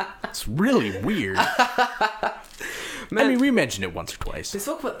 It's really weird. Man, I mean, we mentioned it once or twice. They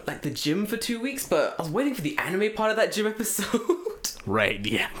talk about like the gym for 2 weeks, but I was waiting for the anime part of that gym episode. Right,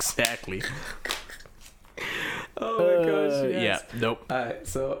 yeah, exactly. Oh my gosh, yes. Yeah, nope. Alright,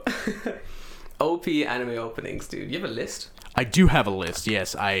 so OP anime openings, dude. You have a list? I do have a list,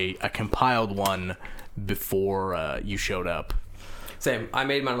 yes. I compiled one before you showed up. Same. I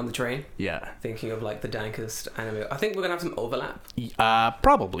made mine on the train. Yeah. Thinking of like the dankest anime. I think we're gonna have some overlap.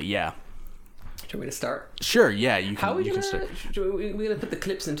 Probably, yeah. Do you want me to start? Sure, yeah, you can, How are we can gonna, start. We're going to put the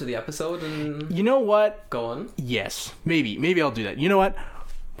clips into the episode and... You know what? Go on. Yes, maybe I'll do that. You know what?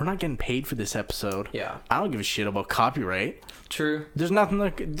 We're not getting paid for this episode. Yeah. I don't give a shit about copyright. True. There's nothing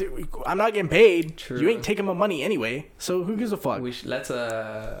like... I'm not getting paid. True. You ain't taking my money anyway, so who gives a fuck?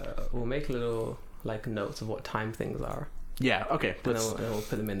 We'll make little like notes of what time things are. Yeah, okay. And then we'll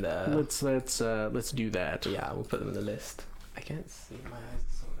put them in the... Let's do that. Yeah, we'll put them in the list. I can't see. My eyes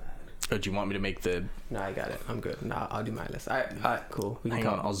are so bad. Oh, do you want me to make the... No, I got it. I'm good. No, I'll do my list. Alright, cool. Hang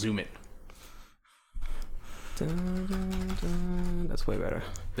on, I'll zoom it. That's way better.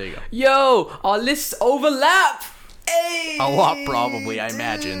 There you go. Yo, our lists overlap. Hey, a lot, probably. I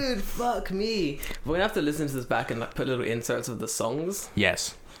imagine. Dude, fuck me. We're gonna have to listen to this back and like put little inserts of the songs.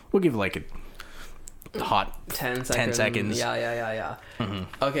 Yes, we'll give like a hot 10 seconds. 10 seconds. Yeah.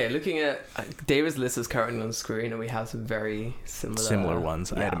 Mm-hmm. Okay, looking at David's list is currently on screen, and we have some very similar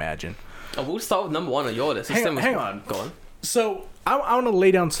ones. Yeah. I'd imagine. Oh, we'll start with number one on your list. Hang on. Go on. So I want to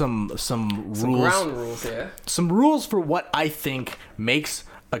lay down some rules. Some ground rules here. Some rules for what I think makes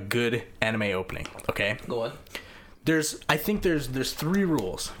a good anime opening. Okay. Go on. I think there's 3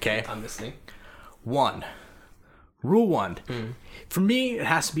 rules. Okay. I'm listening. Rule 1. For me, it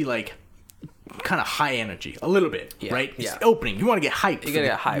has to be like kind of high energy, a little bit, right? Yeah. It's opening. You want to get hyped. You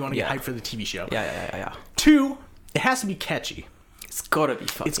get hyped for the TV show. Yeah. 2. It has to be catchy. It's gotta be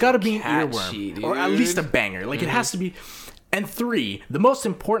fucking. It's gotta be catchy, an earworm, dude. or at least a banger. Like it has to be. And 3, the most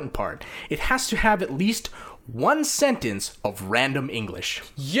important part, it has to have at least one sentence of random English.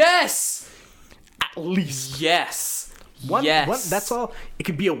 Yes. At least. Yes. One, that's all. It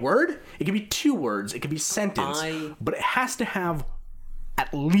could be a word. It could be 2 words. It could be sentence. But it has to have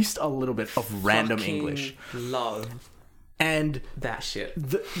at least a little bit of random English. Love. And that shit.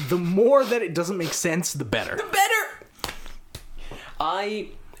 The more that it doesn't make sense, the better. The better.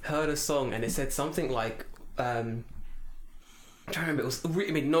 I heard a song and it said something like, I'm trying to remember. It was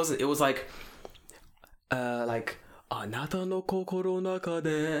really, it was like, Anata no kokoro naka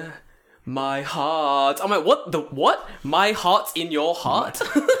de my heart. I'm like, what? My heart's in your heart?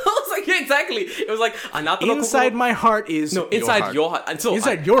 I was like, yeah, exactly. It was like, Anata no inside my heart is inside your heart. And so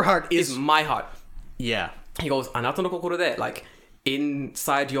inside your heart is my heart. Yeah. He goes, Anata no kokoro de, like,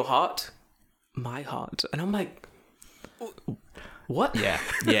 inside your heart, my heart. And I'm like, what? Yeah.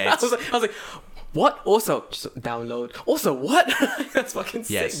 I was like, what? Also, just download. Also, what? That's fucking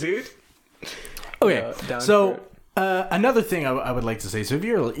sick, dude. Okay, so another thing I would like to say. So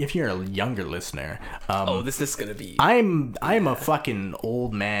if you're a younger listener, this is gonna be. I'm a fucking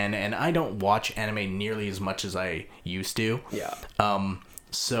old man, and I don't watch anime nearly as much as I used to. Yeah.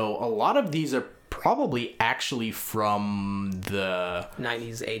 So a lot of these are probably actually from the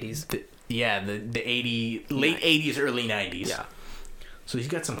 90s, 80s. the late 80s, early 90s. Yeah. So he's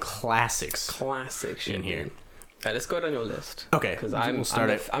got some classics. Classic shit in here. Alright, let's go down your list. Okay, because I'm a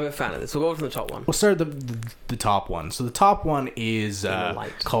fan of this. We'll go from the top one. We'll start the top one. So the top one is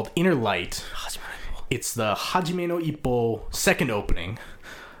called Inner Light. It's the Hajime no Ippo second opening.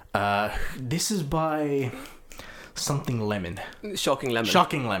 This is by something Lemon. Shocking Lemon.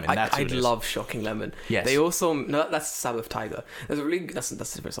 That's I love Shocking Lemon. Yes. They also that's Sabbath Tiger. That's a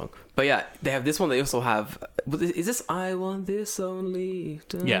different song. But yeah, they have this one. They also have. Is this I Want This Only?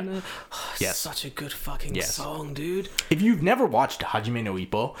 Yeah. Yes. Such a good fucking song, dude. If you've never watched Hajime no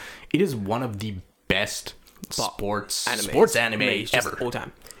Ippo, it is one of the best sports anime ever, all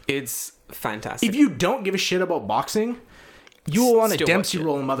time. It's fantastic. If you don't give a shit about boxing, you will want to Dempsey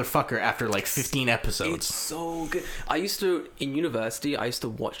roll a motherfucker after like 15 episodes. It's so good. In university, I used to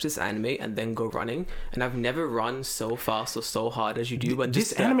watch this anime and then go running, and I've never run so fast or so hard as you do. But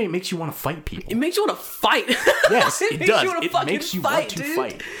this anime makes you want to fight people. It makes you want to fight. Yes, it does. It makes you want to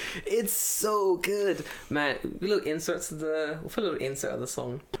fight. It's so good, man. We'll put a little insert of the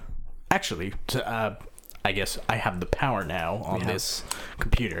song. Actually, I guess I have the power now on this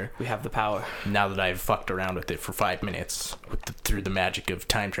computer. We have the power. Now that I've fucked around with it for 5 minutes through the magic of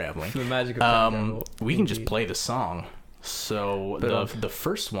time traveling. The magic of time travel. We can just play the song. So the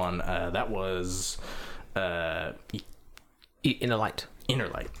first one, that was Inner Light. Inner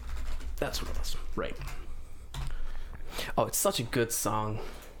Light. That's what it was. Right. Oh, it's such a good song.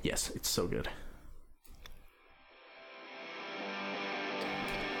 Yes, it's so good.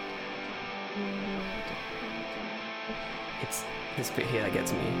 It's this bit here that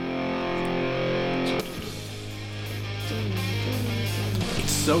gets me.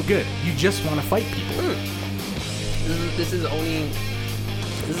 It's so good. You just want to fight people. This is a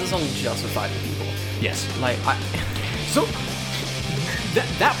song just for fighting people. Yes. So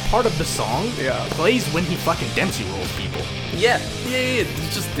that part of the song plays when he fucking Dempsey rolls people. Yeah.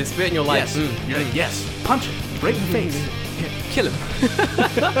 It's just this bit and you're like, yes. Punch him. Right in the face. Kill him.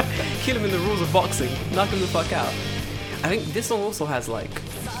 Kill him in the rules of boxing. Knock him the fuck out. I think this song also has such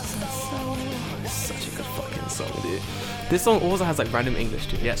a good fucking song, dude. This song also has random English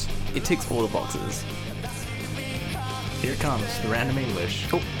too. Yes. It ticks all the boxes. Here comes the random English.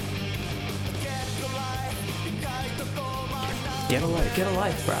 Oh. Get a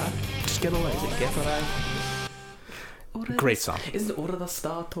life, bruh. Just get a life. Is it get a life? Great song. Isn't it Ora da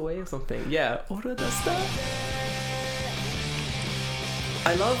Star Toei or something? Yeah. Ora da Star.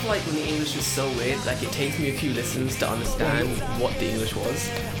 I love like when the English is so weird, like it takes me a few listens to understand what the English was.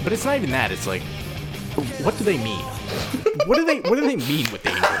 But it's not even that, it's like, what do they mean? What do they mean with the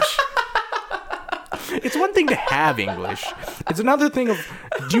English? It's one thing to have English. It's another thing of,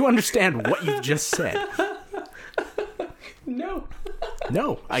 do you understand what you've just said? No.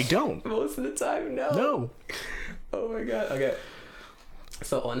 No, I don't. Most of the time, no. No. Oh my god. Okay.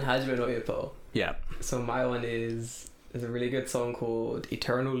 So on Hajime no Ippo. Yeah. So my one is a really good song called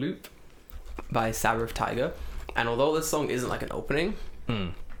Eternal Loop by Sabbath Tiger. And although this song isn't like an opening,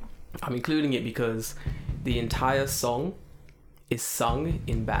 I'm including it because the entire song is sung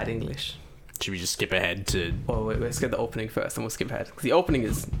in bad English. Should we just skip ahead to... Oh, wait, let's get the opening first, and we'll skip ahead. Because the opening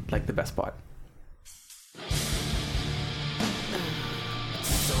is, like, the best part.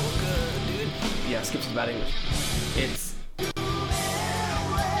 So good, dude. Yeah, skip to the bad English. It's...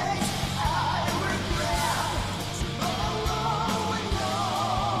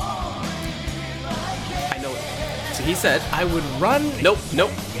 I know it. So he said... I would run... Nope.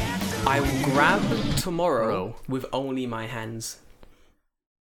 I will grab tomorrow with only my hands.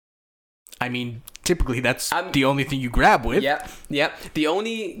 I mean, typically that's the only thing you grab with. Yep. The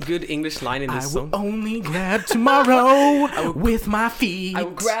only good English line in this song. I will only grab tomorrow with my feet. I will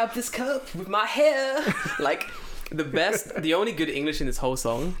grab this cup with my hair. Like, the only good English in this whole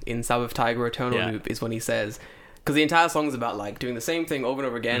song, in Sabbath Tiger Eternal Loop, is when he says, because the entire song is about, like, doing the same thing over and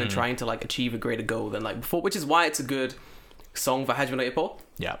over again and trying to, like, achieve a greater goal than, like, before, which is why it's a good song for Hajime no Ippo.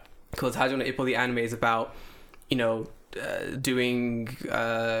 Yeah. Because Hajime no Ippo, the anime, is about, you know, doing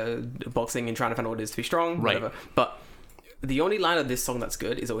boxing and trying to find out what it is to be strong, right? Whatever. But the only line of this song that's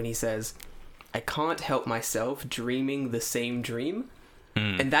good is when he says, "I can't help myself dreaming the same dream,"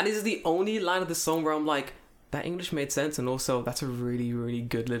 and that is the only line of the song where I'm like, that English made sense, and also that's a really, really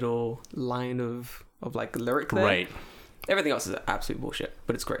good little line of like lyric there. Right. Everything else is absolute bullshit,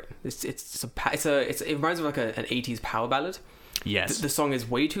 but it's great. It reminds me of like an 80s power ballad. Yes. The song is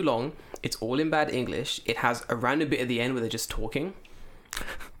way too long. It's all in bad English. It has a random bit at the end where they're just talking.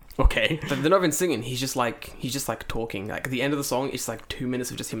 Okay. But they're not even singing. He's just like talking. Like at the end of the song, it's like 2 minutes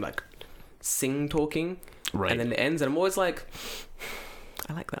of just him like talking. Right. And then it ends, and I'm always like,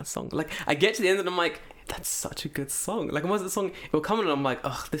 I like that song. Like I get to the end and I'm like, that's such a good song. Like most of the song, it will come and I'm like,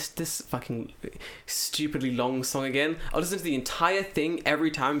 ugh, this fucking stupidly long song again. I'll listen to the entire thing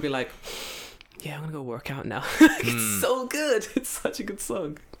every time and be like, yeah, I'm gonna go work out now. It's so good. It's such a good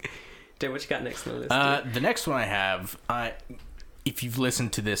song. Dave, what you got next on the list? The next one I have, if you've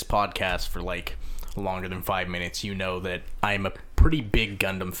listened to this podcast for like longer than 5 minutes, you know that I'm a pretty big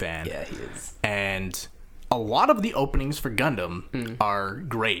Gundam fan. Yeah, he is. And a lot of the openings for Gundam are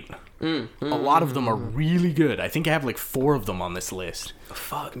great. A lot of them are really good. I think I have like 4 of them on this list.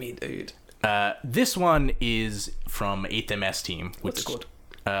 Fuck me, dude. This one is from 8th MS Team. What's it called?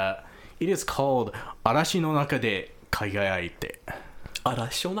 It is called Arashi no Naka de Kagayaite.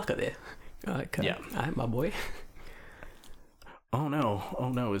 Arashi no Naka de? Okay. Yeah. Alright, my boy. Oh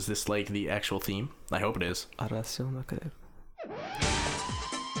no. Is this like the actual theme? I hope it is. Arashi no Naka de.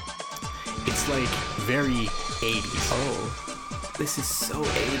 It's like very 80s. Oh. This is so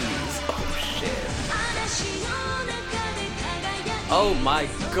 80s. Oh shit. Oh my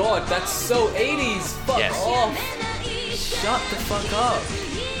god, that's so 80s. Fuck off. Shut the fuck up.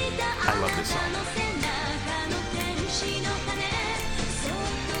 I love this song.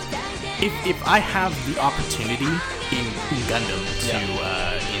 If I have the opportunity in Gundam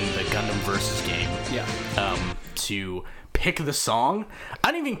in the Gundam Versus game, to pick the song,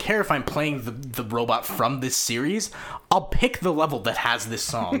 I don't even care if I'm playing the robot from this series. I'll pick the level that has this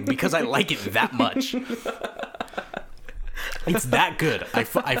song because I like it that much. It's that good. I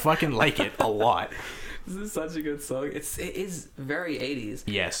fucking like it a lot. This is such a good song. It is very 80s.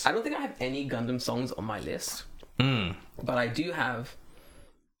 Yes. I don't think I have any Gundam songs on my list. But I do have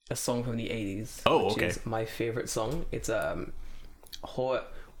a song from the 80s. Which is my favorite song. It's Hohoemi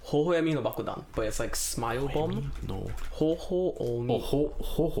no Bakudan, but it's like Smile Bomb. No. Hohoemi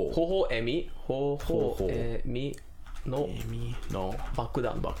no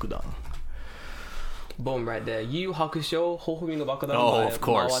Bakudan. Boom, right there. Yu Hakusho Hohoemi no Bakudan. Oh, of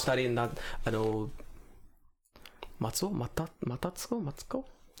course. Mawatari na Matsuko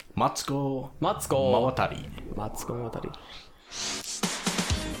Mawatari.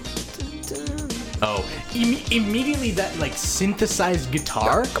 Oh, immediately that like synthesized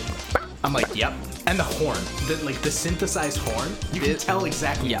guitar, I'm like, yep. And the horn, the synthesized horn, you can tell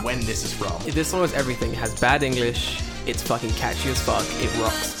exactly when this is from. This song is everything. It has bad English. It's fucking catchy as fuck. It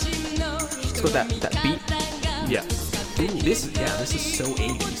rocks. It's got that beat. Yeah. Ooh, this is so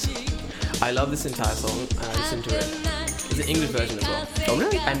 80s. I love this entire song. I listen to it There's an English version as well. Oh,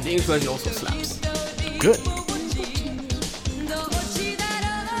 really? And the English version also slaps. Good.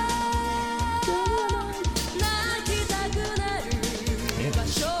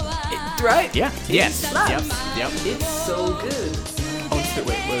 Right? Yeah. Yes. Yep. Yep. It's so good. Oh,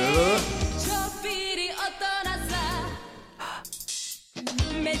 wait.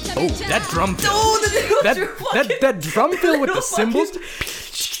 Oh, that drum fill. Oh, that drum fill with the cymbals.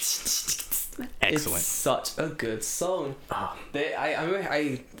 Excellent. It's such a good song. Oh. I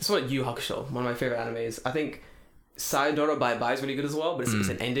remember this one, Yu Hakusho, one of my favorite animes. I think Sayonara Bye Bye is really good as well, but it's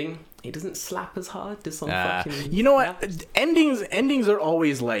an ending. It doesn't slap as hard. This song fucking. You know what? Endings are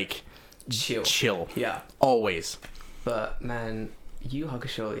always like chill. Yeah. Always. But man, Yu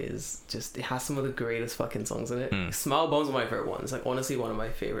Hakusho is just, it has some of the greatest fucking songs in it. Smile Bones are my favorite ones. Like, honestly, one of my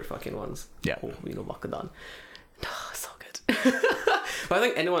favorite fucking ones. Yeah. Oh, Bakudan. So good. But I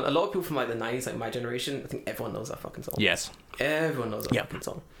think a lot of people from like the 90s, like my generation, I think everyone knows that fucking song. Yes. Everyone knows that fucking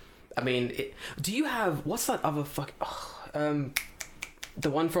song. I mean, do you have, what's that other the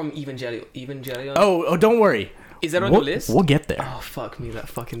one from Evangelion? Oh, don't worry. Is that on your list? We'll get there. Oh, fuck me, that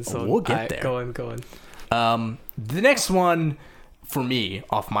fucking song. We'll get there. Go on. The next one for me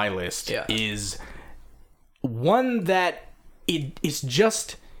off my list is one that it's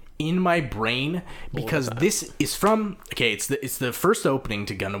just in my brain because this is from it's the first opening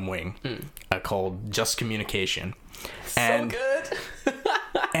to Gundam Wing called Just Communication. So good.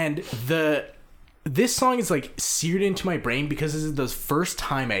 And this song is like seared into my brain because this is the first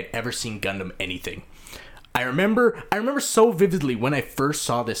time I'd ever seen Gundam anything. I remember so vividly when I first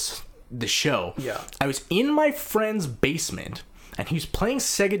saw the show. Yeah. I was in my friend's basement and he was playing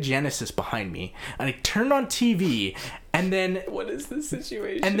Sega Genesis behind me, and I turned on TV, and then what is this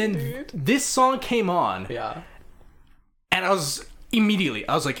situation? And then this song came on. Yeah. And I was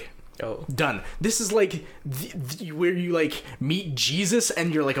like, oh, done. This is like where you like meet Jesus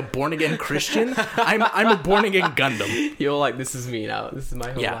and you're like a born again Christian. I'm a born again Gundam. You're like, this is me now. This is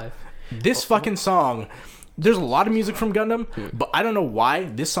my whole life. This fucking song. There's a lot of music from Gundam, but I don't know why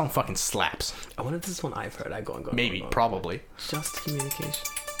this song fucking slaps. I wonder if this is one I've heard. Go on. Maybe, probably. Just Communication.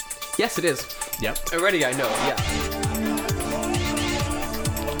 Yes, it is. Yep. Already, I know. Yeah.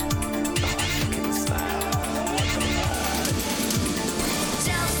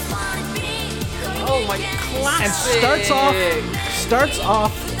 Oh my, classic! And starts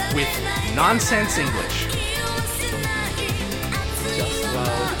off with nonsense English.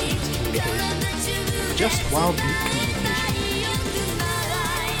 Just Wild Beat Communication.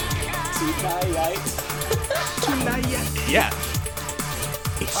 Tonight. Yeah.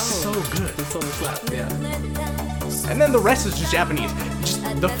 It's so good. This song slaps, yeah. And then the rest is just Japanese. Just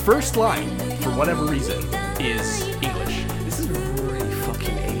the first line, for whatever reason, is English. This is really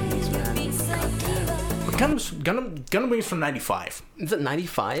fucking 80s, man. Gundam Wing is from 95. Is it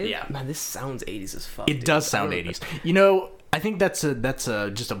 95? Yeah. Man, this sounds 80s as fuck. It does sound 80s. You know, I think that's just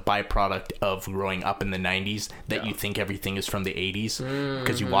a byproduct of growing up in the 90s that you think everything is from the 80s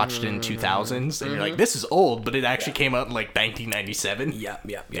because you watched it in 2000s and you're like, this is old, but it actually came out in like 1997. Yeah.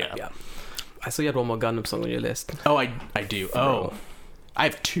 I saw you had one more Gundam song on your list. Oh, I do. Oh, I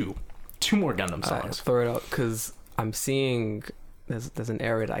have two more Gundam songs. Throw it out because I'm seeing there's an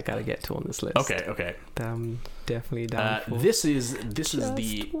area that I gotta get to on this list. Okay. Definitely down for. This is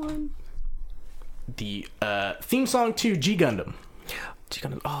the theme song to G Gundam. G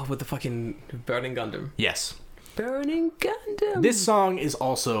Gundam. Oh, with the fucking Burning Gundam. Yes. Burning Gundam. This song is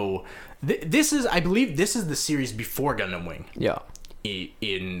also I believe this is the series before Gundam Wing. Yeah.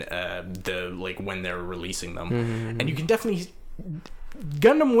 In the like when they're releasing them, and you can definitely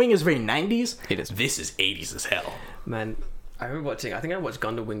Gundam Wing is very 90s. It is. This is 80s as hell. Man, I remember watching. I think I watched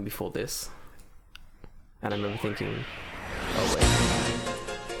Gundam Wing before this, and I remember thinking, oh wait.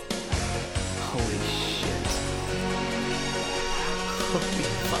 Holy shit. Holy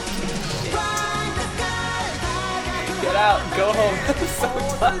fucking shit. Get out. Go home. I'm so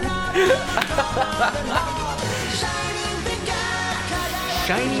done.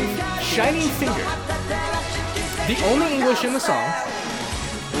 Shining Finger. The only English in the song.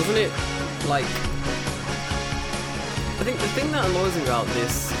 Wasn't it like... I think the thing that annoys me about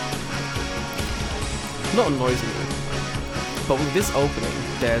this... Not annoys me, but with this opening,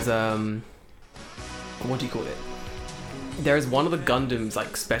 there's what do you call it? There's one of the Gundam's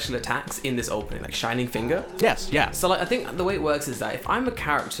like special attacks in this opening, like Shining Finger. Yes, yeah. So like I think the way it works is that if I'm a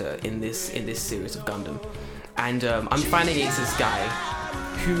character in this series of Gundam, and I'm fighting against this guy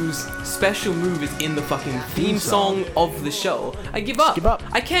whose special move is in the fucking theme song of the show, I give up.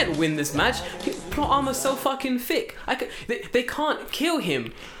 I can't win this match. Plot armor's so fucking thick. They can't kill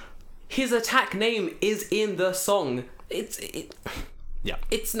him. His attack name is in the song.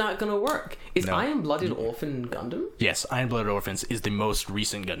 It's not gonna work. Is Iron Blooded Orphan Gundam? Yes, Iron Blooded Orphans is the most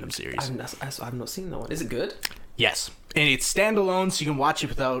recent Gundam series. I've not seen that one. Is it good? Yes, and it's standalone, so you can watch it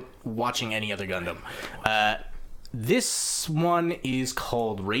without watching any other Gundam. This one is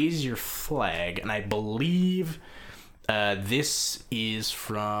called Raise Your Flag, and I believe this is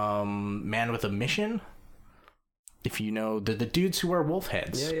from Man with a Mission. If you know the dudes who wear wolf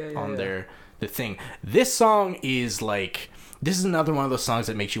heads on the thing. This song is like. This is another one of those songs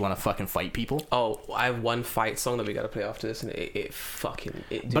that makes you want to fucking fight people. Oh, I have one fight song that we gotta play after this, and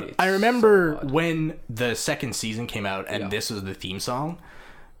But I remember when the second season came out, and this was the theme song.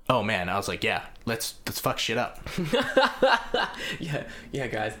 Oh man, I was like, yeah, let's fuck shit up. yeah,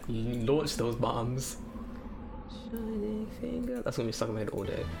 guys, launch those bombs. Shining finger. That's gonna be stuck in my head all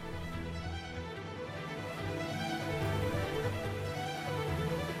day.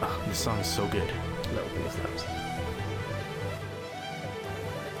 Oh, this song is so good. No, it snaps.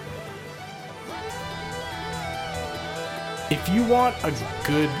 If you want a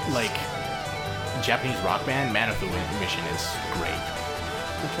good, like, Japanese rock band, Man of the Mission is great.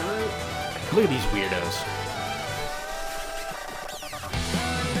 Look at these weirdos.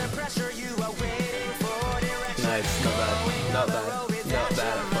 Nice, not bad. Not bad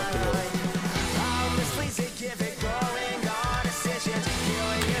at fucking all.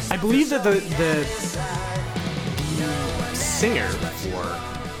 I believe that the singer for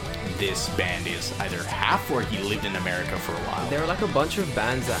this band is either half or he lived in America for a while. There are like a bunch of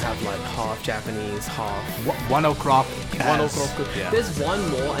bands that have like half Japanese, half One Ok Rock. Yeah. There's one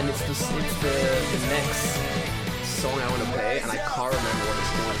more, and it's the next song I want to play, and I can't remember what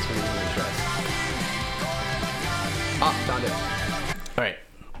it's called. It's really interesting. Found it. All right.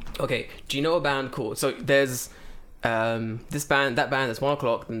 Okay. Do you know a band called? So there's this band, that band. There's 1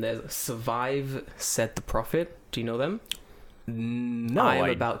 o'clock. Then there's Survive, Said the Prophet. Do you know them? No, I am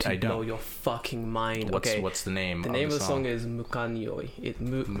about to blow your fucking mind. What's the name? The name of the song is Mukanyoi.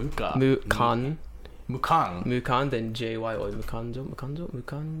 Mukang. Mukan, then JYO.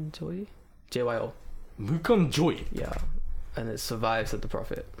 Mukanjoi? JYO. Mukanjoi. Yeah. And it survives at the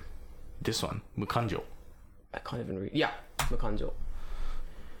Prophet. This one. Mukanjo. I can't even read. Yeah. Mukanjo.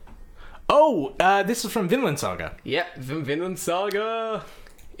 Oh, this is from Vinland Saga. Yeah, Vinland Saga.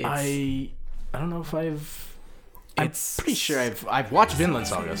 I don't know if I'm pretty sure I've watched Vinland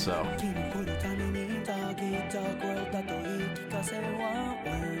Saga, so.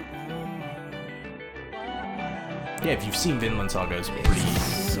 Yeah, if you've seen Vinland Saga, it's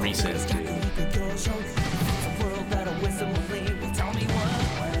pretty recent.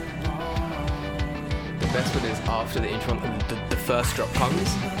 The best one is after the intro, the first drop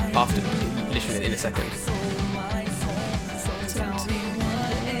comes, after, literally in a second.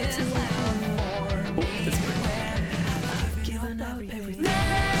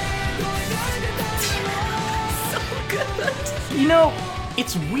 You know,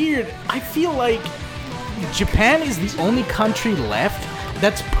 it's weird. I feel like Japan is the only country left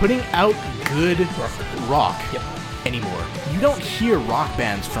that's putting out good rock anymore. You don't hear rock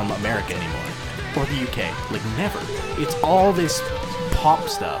bands from America anymore. Or the UK. Like, never. It's all this pop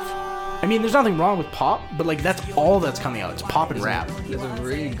stuff. I mean, there's nothing wrong with pop, but, like, that's all that's coming out. It's pop and rap. There's a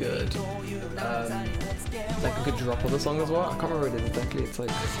really good, like, a good drop of the song as well. I can't remember what it is exactly. It's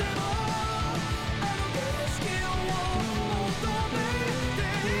like...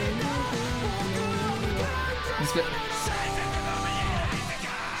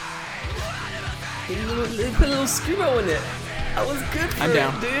 They put a little screamo in it. I was good for I'm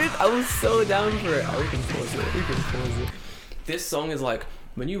down. dude. I was so down for it. We can pause it. This song is like,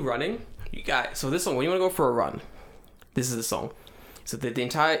 when you're running, so this song, when you want to go for a run, this is the song. So the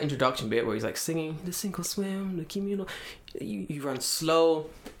entire introduction bit where he's like singing, the sink will swim, the kimono, you run slow,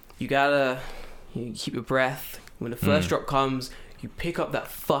 you keep your breath. When the first drop comes, you pick up that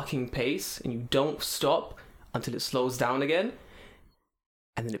fucking pace and you don't stop until it slows down again.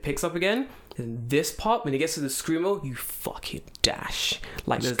 And then it picks up again. And this part, when it gets to the screamo, you fucking dash.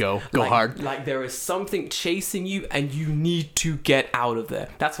 Like, just go hard. Like there is something chasing you, and you need to get out of there.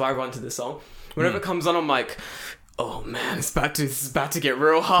 That's why I run to this song. Whenever it comes on, I'm like, oh man, it's about to get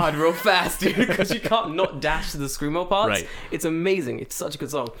real hard, real fast, dude. Because you can't not dash to the screamo parts. Right. It's amazing. It's such a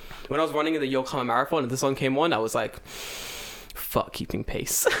good song. When I was running in the Yokohama Marathon and this song came on, I was like, fuck keeping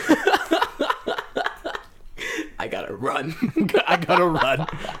pace. I gotta run. I gotta run.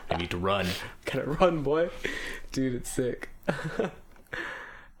 I need to run. Gotta run, boy. Dude, it's sick.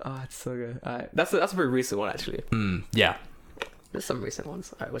 Oh, it's so good. Alright, that's a very recent one, actually. Yeah. There's some recent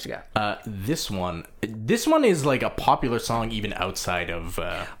ones. Alright, what you got? This one is like a popular song even outside of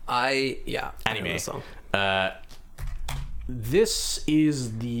anime. Song. this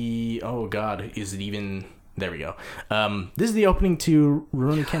is the... Oh, God. Is it even... There we go. This is the opening to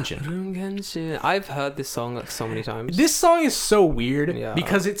Rurouni Kenshin. I've heard this song like so many times. This song is so weird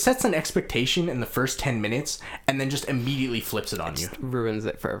because it sets an expectation in the first 10 minutes and then just immediately flips it on you. Ruins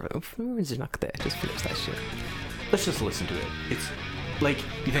it forever. Ruins it not there. Just flips that shit. Let's just listen to it. It's like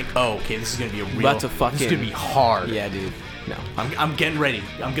you think, oh, okay, this is gonna be a real. That's a fucking. This is gonna be hard. Yeah, dude. No. I'm getting ready.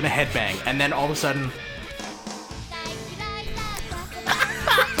 I'm gonna headbang, and then all of a sudden.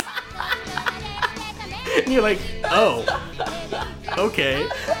 And you're like, oh, okay,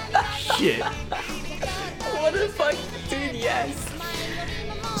 shit. What the fuck, dude? Yes.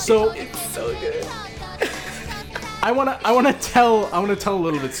 So it's so good. I wanna tell a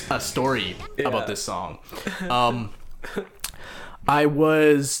little bit a story about this song. I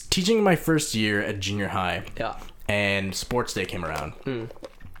was teaching my first year at junior high. Yeah. And sports day came around. And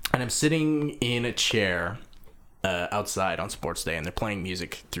I'm sitting in a chair. Outside on sports day, and they're playing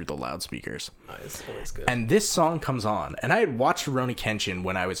music through the loudspeakers. Nice, always good. And this song comes on, and I had watched Rurouni Kenshin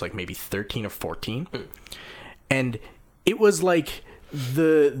when I was like maybe 13 or 14, and it was like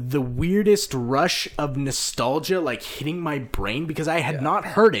the weirdest rush of nostalgia like hitting my brain because I had not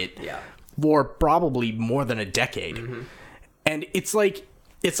heard it for probably more than a decade. And it's like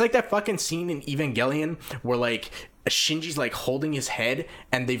that fucking scene in Evangelion where like Shinji's like holding his head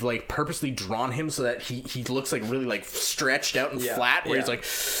and they've like purposely drawn him so that he looks like really like stretched out and flat where he's like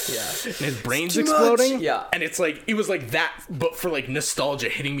and his brain's exploding. And it's like it was like that but for like nostalgia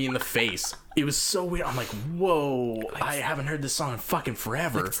hitting me in the face. It was so weird. I'm like, whoa, I haven't heard this song in fucking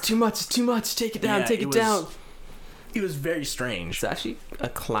forever. It's too much, take it down, take it down. It was very strange. It's actually a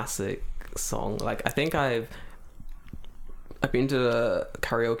classic song. Like I think I've been to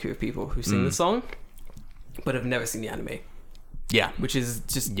karaoke with people who sing the song but I've never seen the anime. Yeah. Which is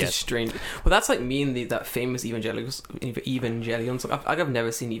just strange. Well, that's like me and that famous Evangelion song. I've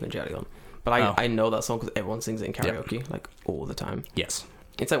never seen Evangelion. But I know that song because everyone sings it in karaoke, like, all the time. Yes.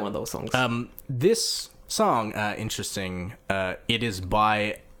 It's like one of those songs. This song, interesting, it is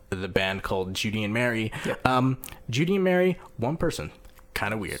by the band called Judy and Mary. Yep. Judy and Mary, one person.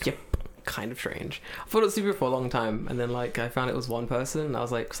 Kind of weird. Yep. Kind of strange. I thought it was secret for a long time, and then like I found it was one person, and I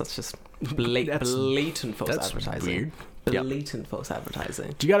was like, that's just blatant false advertising. Weird. Blatant false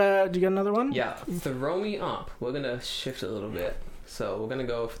advertising. Do you got another one? Yeah. Throw Me Up. We're gonna shift it a little bit. So we're gonna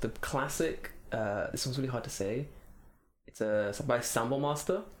go for the classic. This one's really hard to say. It's by Sambo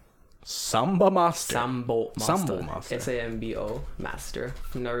Master. Sambo Master. Sambo Master. Sambo Master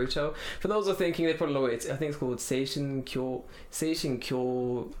from Naruto. For those who are thinking, they put it away. I think it's called Seishin Kyo.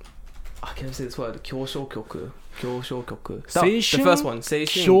 I can't say this word. Kyosho Kyoku. The first one.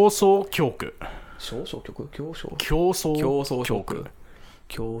 Seishin Kyosho Kyoku.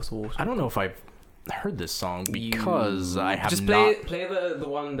 Kyosho. I don't know if I've heard this song because I have just not. Play the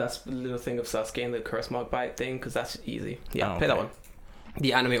one that's the little thing of Sasuke and the curse mark bite thing because that's easy. Yeah, play that one.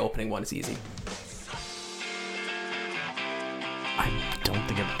 The anime opening one is easy. I don't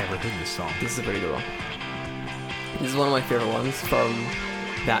think I've ever heard this song. This is a very good one. This is one of my favorite ones from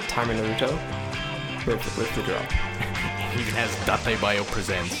that time in Naruto with the drop. Even has Date Bio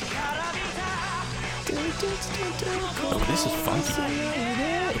presents. Oh, this is funky.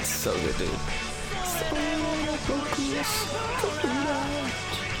 It's so good, dude.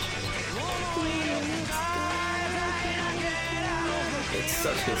 It's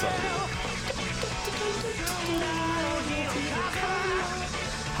such a good song, dude.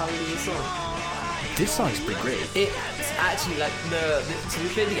 How do you song? This song is pretty great. It's actually like so we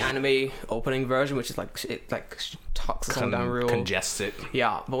played the anime opening version, which is like it like talks the song down real congests it.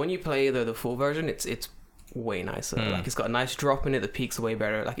 Yeah, but when you play the full version, it's way nicer. Like it's got a nice drop in it. The peaks are way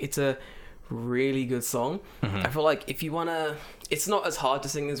better. Like it's a really good song. I feel like if you wanna, it's not as hard to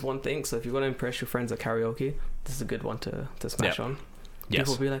sing as one thing. So if you wanna impress your friends at karaoke, this is a good one to smash on. Yes.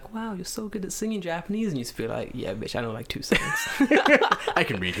 People will be like, wow, you're so good at singing Japanese. And you just be like, yeah, bitch, I know like 2 songs. I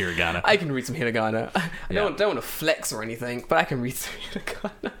can read hiragana. I can read some hiragana. I don't want to flex or anything, but I can read some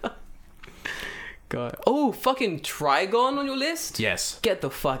hiragana. God. Oh, fucking Trigon on your list? Yes. Get the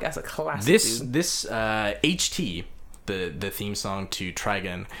fuck. That's a classic. This HT, the theme song to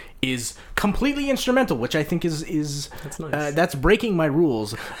Trigon, is completely instrumental, which I think is that's nice. That's breaking my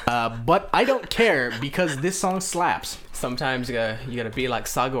rules. But I don't care because this song slaps. Sometimes you gotta be like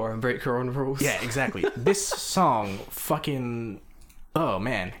Sagor and break your own rules. Yeah, exactly. This song fucking... Oh,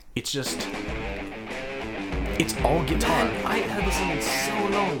 man. It's just... It's all guitar. Man, I ain't heard this song in so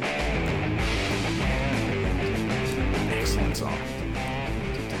long. Excellent song.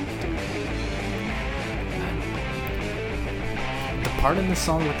 The part in the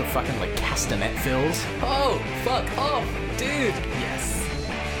song with the fucking like castanet fills. Oh, fuck off, dude. Yes.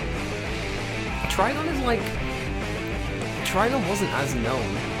 Trigon is like... Trigon wasn't as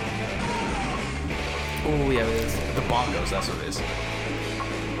known. Oh, yeah, it is. The bongos, that's what it is.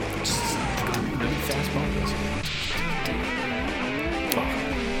 Just really fast bongos. Oh.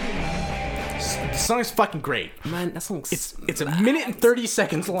 The song is fucking great. Man, that song's... It's a minute and 30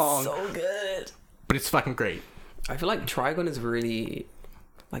 seconds long. So good. But it's fucking great. I feel like Trigon is really,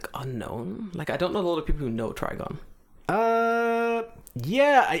 like, unknown. Like, I don't know a lot of people who know Trigon.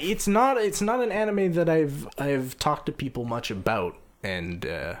 Yeah, it's not an anime that I've talked to people much about and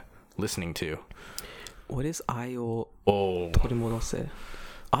listening to. What is Ayo Torimodose?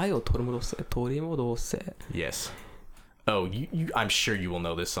 Ayo Torimodose. Yes. Oh, you I'm sure you will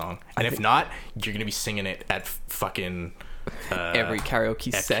know this song. And if not, you're gonna be singing it at fucking every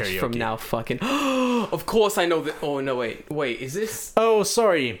karaoke session from now fucking. Of course I know that. Oh no, wait, is this? Oh,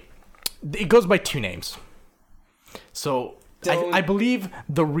 sorry. It goes by two names. So I believe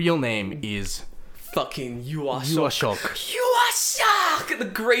the real name is fucking Yuashok. Yuashok. The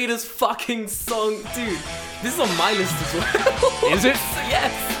greatest fucking song, dude. This is on my list as well. Is it?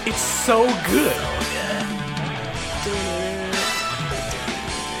 Yes. It's so good.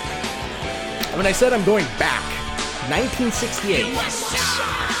 When I said I'm going back, 1968.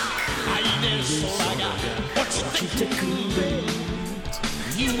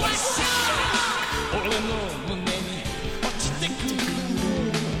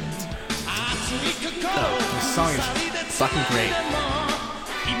 Oh, this song is fucking great.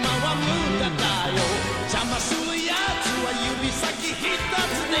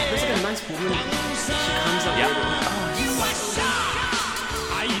 There's like a nice woman. She comes up later.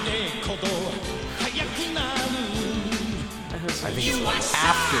 I think it's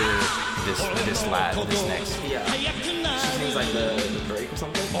after this next. Yeah. She sings like the break or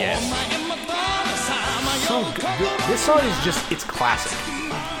something. Yes. So good. This song is just, it's classic.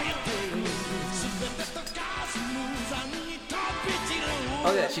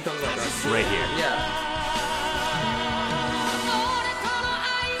 Oh yeah, she comes up right here. Yeah.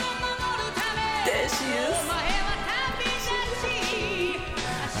 There she is.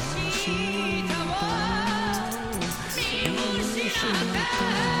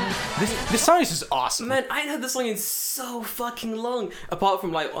 This song is just awesome. Man, I ain't heard this song in so fucking long. Apart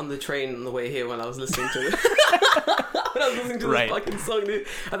from like on the train on the way here when I was listening to it. When I was listening to this fucking song, dude.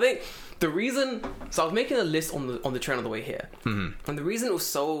 I think the reason, so I was making a list on the train on the way here, and the reason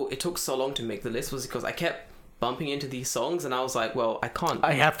it took so long to make the list was because I kept bumping into these songs, and I was like, well,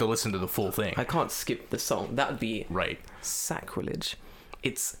 I have to listen to the full thing. I can't skip the song. That would be sacrilege.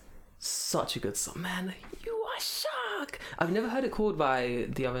 It's such a good song, man. You are shocked. I've never heard it called by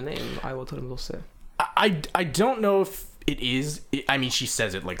the other name. I will tell him also. I don't know if it is. I mean, she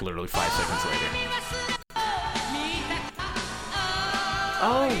says it like literally 5 seconds later.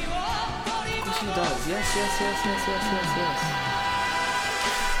 Oh, of course she does. Yes.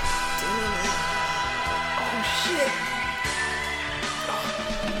 Oh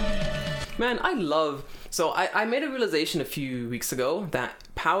shit. Man, I love. So I made a realization a few weeks ago that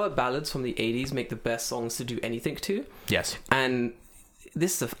power ballads from the 80s make the best songs to do anything to. Yes. And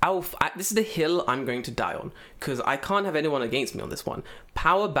this is the hill I'm going to die on, because I can't have anyone against me on this one.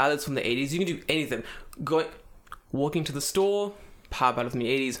 Power ballads from the 80s, you can do anything. Walking to the store, power ballad from the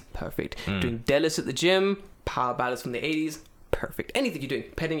 80s, perfect. Doing deadlifts at the gym, power ballads from the 80s, perfect. Anything you're doing,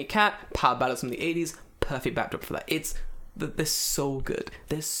 petting your cat, power ballads from the 80s, perfect backdrop for that. They're so good.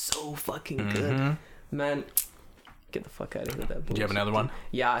 They're so fucking good. Man, get the fuck out of here. Do you have another one?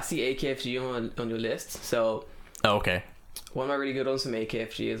 Yeah, I see AKFG on your list. So, okay. One of my really good ones from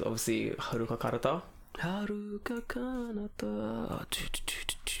AKFG is obviously Haruka Kanata. Haruka Kanata.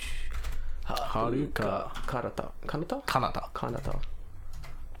 Haruka Kanata.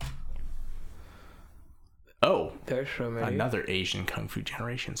 Oh, there's so many. Another Asian Kung Fu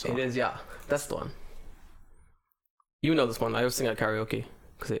Generation song. It is, yeah. That's the one. You know this one. I always sing at karaoke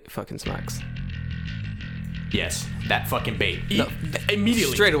because it fucking smacks. Yes, that fucking bait. No,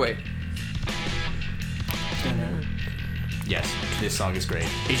 immediately. Straight away. Yes, this song is great.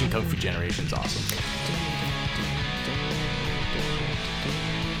 Asian Kung Fu Generation's awesome.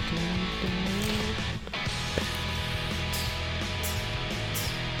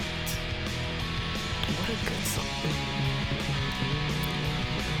 What a good song.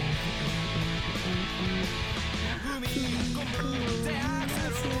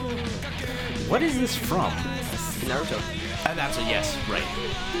 What is this from? Naruto. That's a yes, right.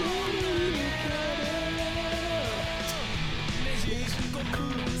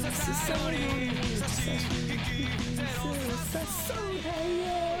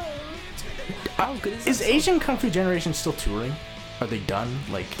 How good is that Asian Kung Fu Generation still touring? Are they done?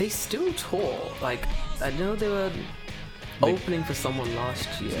 Like they still tour. Like I know they were opening for someone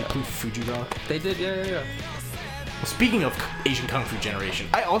last year. They played Fuji Rock. They did, yeah. Well, speaking of Asian Kung Fu Generation,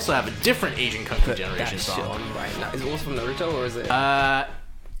 I also have a different Asian Kung Fu Generation that song. Shit on right now. Is it also from Naruto or is it?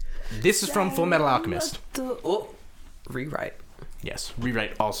 This is from Full Metal Alchemist. Oh, Rewrite. Yes,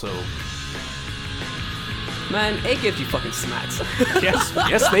 Rewrite also. Man, AKFG fucking smacks.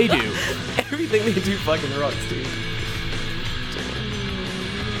 yes, they do. Everything they do fucking rocks, dude.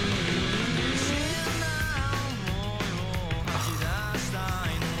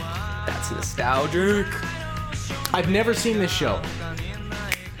 That's nostalgic. I've never seen this show,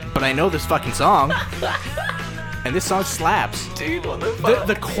 but I know this fucking song. And this song slaps. Dude, what the fuck?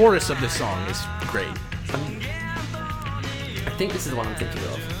 The chorus of this song is great. I think this is the one I'm thinking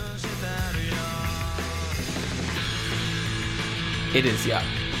of. It is, yeah.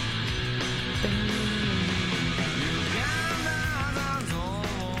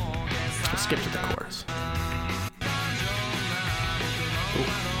 Let's skip to the chorus. Ooh.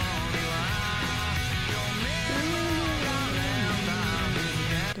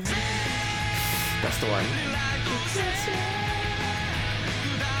 That's the one.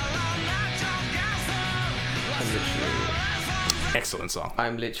 Excellent song.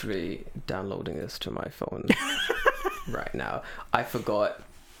 I'm literally downloading this to my phone right now. I forgot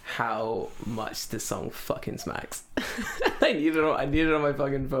how much this song fucking smacks. I need it on my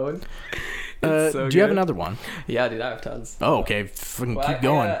fucking phone. Do you have another one? Yeah, dude, I have tons. Oh, okay. Keep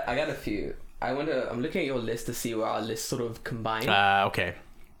going. I got a few. I'm looking at your list to see where our lists sort of combine. Okay.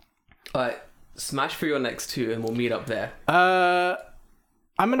 Alright, smash for your next two and we'll meet up there. I'm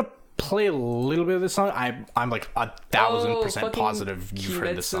gonna play a little bit of this song. I'm like 1,000% positive you've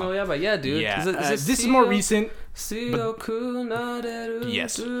heard this song. Yeah, but yeah, dude. Yeah. This is more recent. But,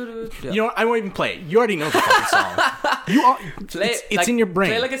 yes. Yeah. You know what? I won't even play it. You already know the fucking song. It's in your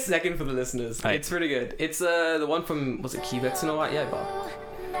brain. Play like a second for the listeners. Right. It's pretty good. It's the one from, was it Kivetsu no Wa? Yeah, but.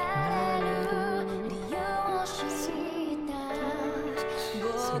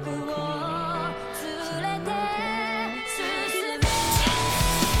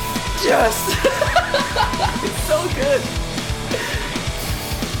 Yes! It's so good!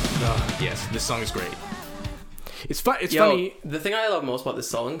 Yes, this song is great. It's funny. The thing I love most about this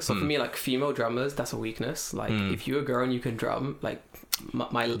song, so for me, like, female drummers, that's a weakness. Like, if you're a girl and you can drum, like,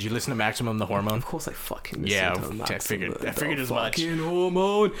 my Did you listen to Maximum the Hormone? Of course I fucking listen yeah, to Maximum. I figured as much. Fucking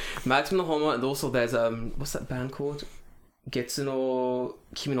Hormone! Maximum the Hormone, and also there's, what's that band called? Getsu no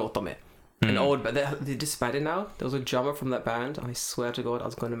Kimi no Otome. An old, but they disbanded now. There was a drummer from that band, and I swear to God, I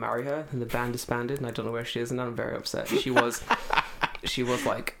was going to marry her, and the band disbanded, and I don't know where she is, and I'm very upset. She was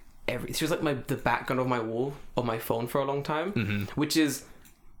like the background of my wall on my phone for a long time, which is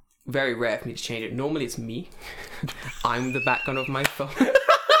very rare for me to change it. Normally, it's me. I'm the background of my phone.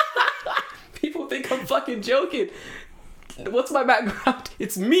 People think I'm fucking joking. What's my background?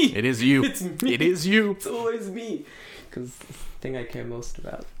 It's me. It is you. It's me. It is you. It's always me, because it's the thing I care most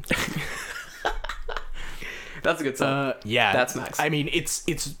about. That's a good song. Yeah, that's Max. I mean,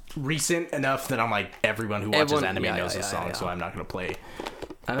 it's recent enough that I'm like, everyone who watches anime knows this song, so I'm not gonna play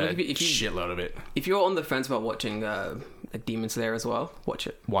a shitload of it. If you're on the fence about watching Demon Slayer as well, watch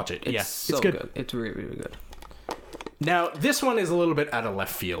it. Watch it. It's so good. It's really, really good. Now, this one is a little bit out of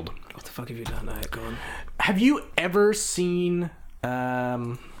left field. What the fuck have you done? Go on. Have you ever seen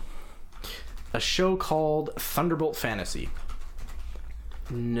a show called Thunderbolt Fantasy?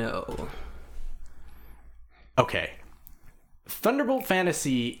 No. Okay. Thunderbolt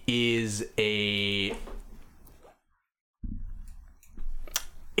Fantasy is it's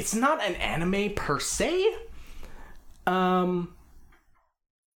not an anime per se.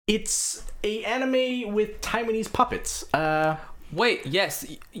 It's a anime with Taiwanese puppets. Wait, yes,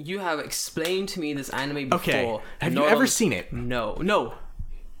 you have explained to me this anime before. Okay. Have you ever seen it? No.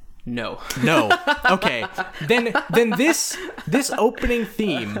 Okay. Then this opening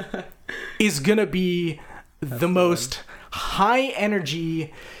theme is gonna be the most high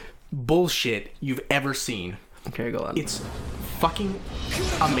energy bullshit you've ever seen. Okay, go on. It's fucking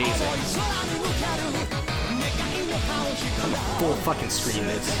amazing. Full fucking screen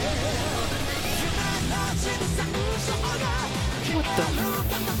this. What the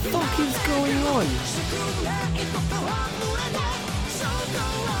fuck is going on?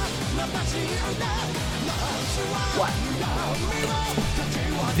 What?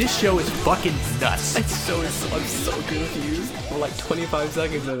 This show is fucking nuts. I'm so confused. For like 25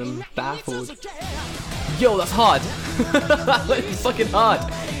 seconds and I'm baffled. Yo, that's hard. It's fucking hard.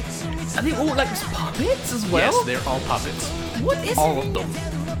 Are they all like puppets as well? Yes, they're all puppets. What is all of them?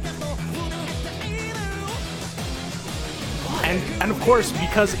 And of course,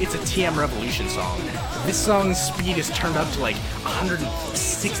 because it's a TM Revolution song, this song's speed is turned up to like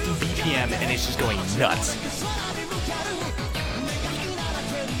 160 BPM, and it's just going nuts.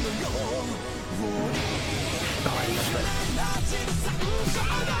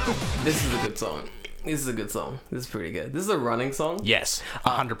 This is a good song. This is a good song. This is pretty good. This is a running song. Yes,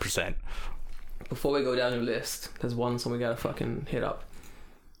 100%. Before we go down your list, there's one song we gotta fucking hit up.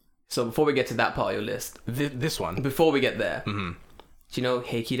 So before we get to that part of your list, this one. Before we get there, do you know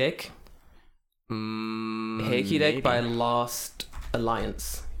Heikki Deck? Heikki Deck by Last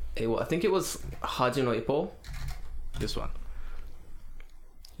Alliance. I think it was Haji no Ippo. This one.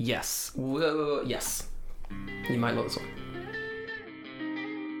 Yes. Yes. You might know this one.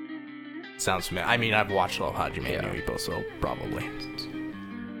 Sounds familiar. I mean, I've watched all of Hajime no Ippo, so probably.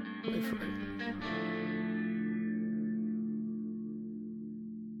 Wait for it.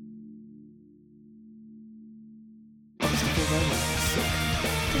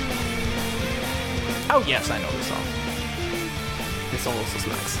 Oh yes, I know this song. This song also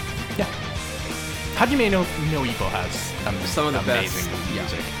smacks. Yeah. Hajime no Ippo has some of the amazing best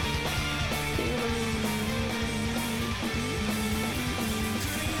music.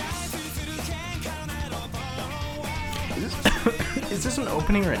 Is this an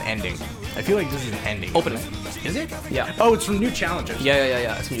opening or an ending? I feel like this is an ending. Opening. Is it? Yeah. Oh, it's from New Challengers. Yeah.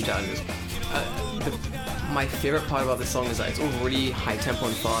 It's from New Challengers. My favorite part about this song is that it's already high tempo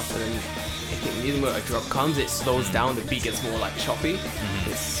and fast, and then even when a drop comes, it slows down. The beat gets more like choppy.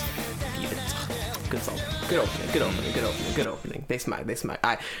 It's good song. Good opening. They smack.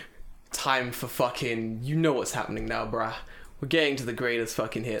 Time for fucking. You know what's happening now, bruh. We're getting to the greatest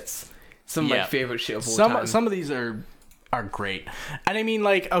fucking hits. Some of my favorite shit of all time. Some of these are great, and I mean,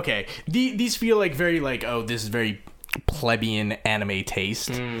 like, okay, these feel like very like, oh, this is very plebeian anime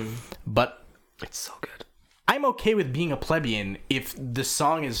taste, but it's so good. I'm okay with being a plebeian if the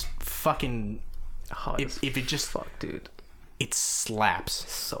song is fucking hard. If it just fuck, dude, it slaps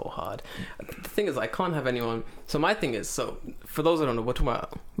so hard. The thing is, I can't have anyone. So my thing is, so for those that don't know, we're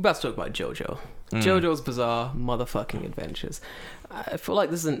about to talk about JoJo. JoJo's Bizarre Motherfucking Adventures. I feel like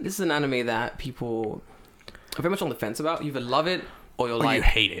this is an anime that people are very much on the fence about. You either love it or you're like, you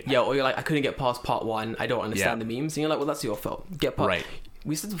hate it. Yeah, or you're like, I couldn't get past part 1. I don't understand the memes. And you're like, well, that's your fault. Get part. Right.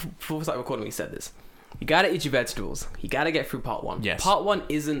 We said before we started recording, we said this. You gotta eat your vegetables. You gotta get through part 1. Yes. Part 1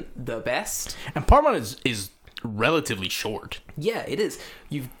 isn't the best. And part 1 is relatively short. Yeah, it is.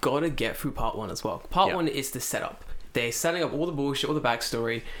 You've gotta get through part 1 as well. Part 1 is the setup. They're setting up all the bullshit, all the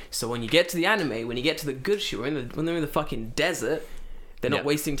backstory. So when you get to the anime, when you get to the good shit, when they're in the fucking desert, they're not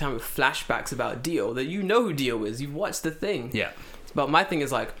wasting time with flashbacks about Dio. That you know who Dio is. You've watched the thing. Yeah. But my thing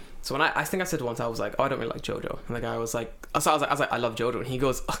is like, so when I think I said once, I was like, oh, I don't really like JoJo. And the guy was like, I was like, I love JoJo. And he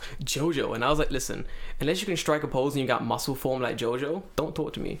goes, JoJo. And I was like, listen, unless you can strike a pose and you got muscle form like JoJo, don't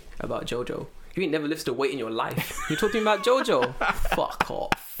talk to me about JoJo. You ain't never lifted a weight in your life. You're talking about JoJo.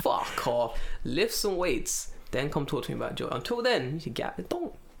 Fuck off. Lift some weights, then come talk to me about JoJo. Until then, you got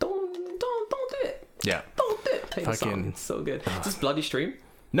don't do it. Yeah. Don't do it. Play the song. It's so good. Is this Bloody Stream?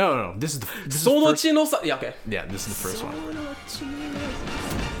 No. This is the Solo Chino. Yeah, okay. Yeah, this is the first one.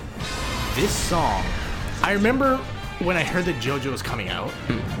 This song, I remember when I heard that JoJo was coming out,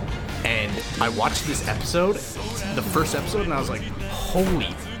 and I watched this episode, the first episode, and I was like,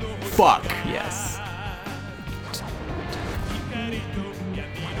 holy fuck. Yes.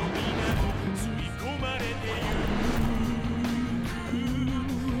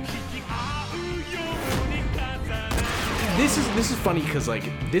 This is funny because like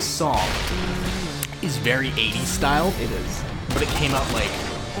this song is very 80s style. It is. But it came out like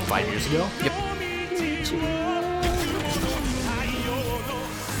 5 years ago. Yep.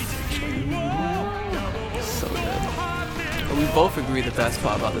 So good. But we both agree the best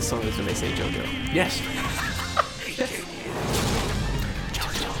part about this song is when they say JoJo. Yes.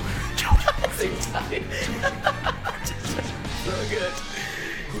 So good.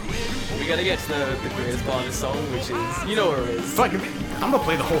 We gotta get to the greatest part of the song, which is, you know where it is. Fuck, I'm gonna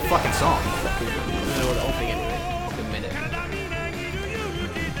play the whole fucking song. This is the opening anyway. Good minute.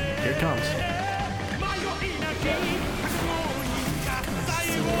 Here it comes.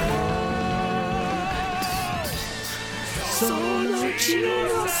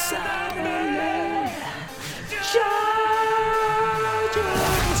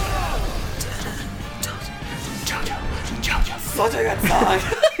 Such a good song.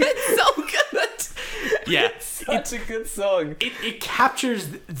 It's so good. Yeah. It's such a good song. It captures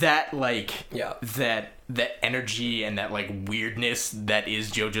that like Yeah. that energy and that like weirdness that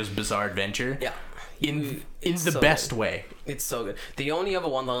is JoJo's Bizarre Adventure. Yeah. In the so best good. way. It's so good. The only other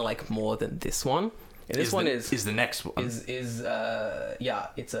one that I like more than this one, and this one is the next one. it's a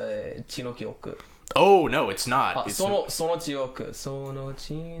Chinokyoku. Oh no, it's not. It's Sono Chioku. Sono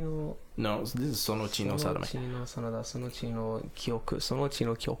Chino. no, this is Sono Chino Sadame. Chino Sanada. Sono Chino Kyoku. Sono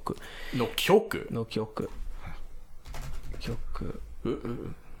Chino Kyoku. No Kyoku. No Kyoku.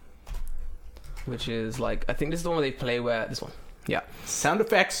 Kyoku. Which is like, I think this is the one where they play where this one. Yeah. Sound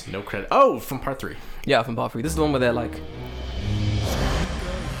effects, no credit. Oh, from part 3. Yeah, from part 3. This is the one where they're like.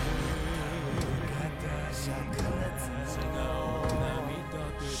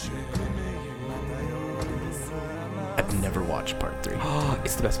 I've never watched part 3.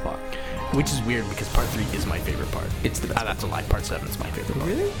 It's the best part. Which is weird because part 3 is my favorite part. It's the best. That's a lie. Part 7 is my favorite part.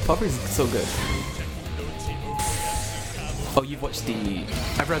 Really? Part 3 is so good. Oh, you've watched the.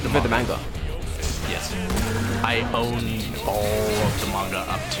 I've read the manga. Yes. I own all of the manga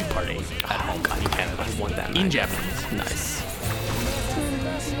up to part 8 at home in Canada. I want that in manga. Japanese. Nice.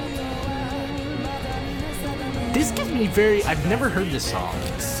 This gives me very... I've never heard this song.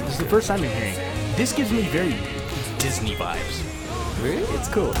 This is the first time I'm hearing. This gives me very Disney vibes. Really? It's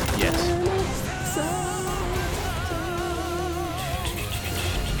cool. Yes.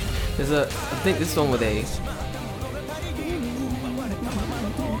 There's I think this is the one where they.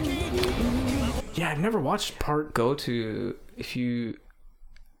 Yeah, I've never watched part... Go to, the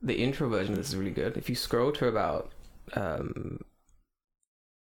intro version of this is really good. If you scroll to about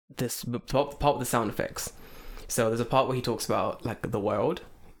this part with the sound effects. So there's a part where he talks about like the world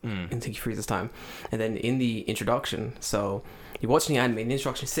in Tiki Freeze's time, and then in the introduction, so you're watching the anime, and the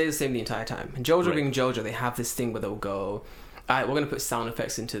introduction stays the same the entire time. And JoJo being JoJo, they have this thing where they'll go, alright, we're gonna put sound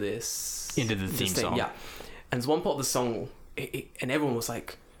effects into the theme song. Yeah. And there's one part of the song, and everyone was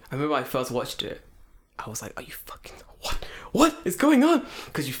like, I remember when I first watched it, I was like, are you fucking... What is going on?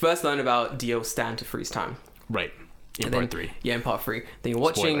 Because you first learn about Dio stand to freeze time. Right. In And part then, 3. Yeah, in part 3. Then you're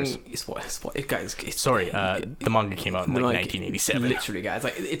watching... Spoilers. Guys, Sorry, the manga came out in like 1987. Literally, guys.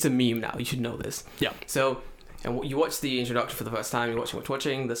 Like, it's a meme now. You should know this. Yeah. So, and you watch the introduction for the first time. You're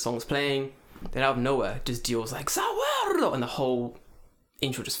watching. The song's playing. Then out of nowhere, just Dio's like, Sawardo! And the whole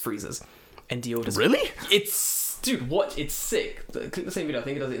intro just freezes. And Dio just... Really? It's... Dude, what? It's sick. Click the same video. I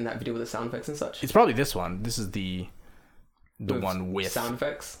think it does it in that video with the sound effects and such. It's probably this one. This is the one with... sound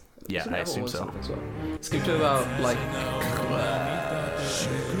effects. Yeah, I assume so. Well. Skip to about like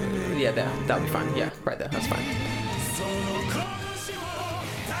yeah, there. That'll be fine. Yeah, right there. That's fine.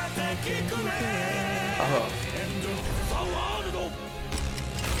 Oh.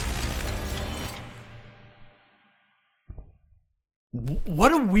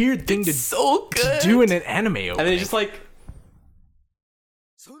 What a weird thing to do in an anime opening. And then it's just like...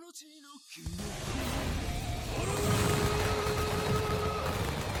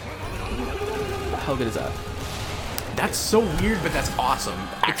 How good is that? That's so weird, but that's awesome,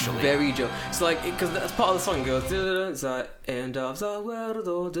 actually. It's very Joe. So like, because that's part of the song. It goes, it's like, end of the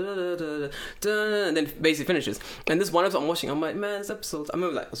world, and then basically finishes. And this one episode I'm watching, I'm like, man, this episode, I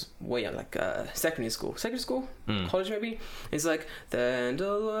remember like, I was way young, like secondary school, college maybe. It's like, the end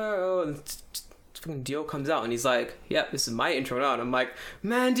of the world. And fucking Dio comes out and he's like, yeah, this is my intro now. And I'm like,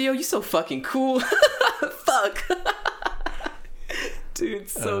 man, Dio, you so fucking cool. Fuck. Dude,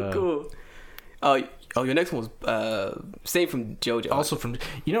 so cool. Oh, your next one was same from JoJo. Also from,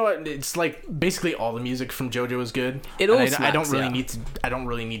 you know what? It's like basically all the music from JoJo is good. It all smacks, smacks, I don't really need to. I don't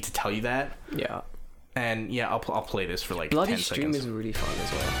really need to tell you that. Yeah. And yeah, I'll play this for like Bloody 10 Stream seconds. is really fun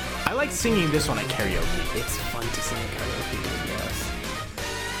as well. I like singing this one at karaoke. It's fun to sing at karaoke. Yes.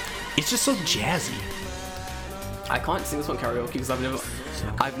 It's just so jazzy. I can't sing this one karaoke because I've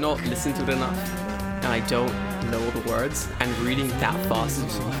not listened to it enough, and I don't know the words. And reading that fast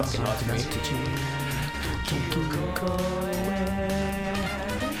is really fucking hard for me.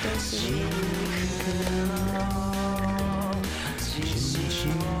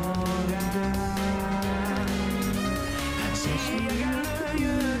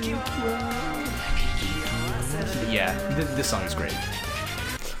 Yeah, this song is great.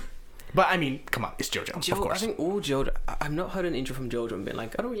 But I mean, come on, it's JoJo, of course. I think all JoJo. I've not heard an intro from JoJo and been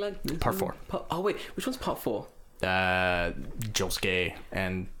like, I don't really like this. Part 4. Oh wait, which one's part 4? Josuke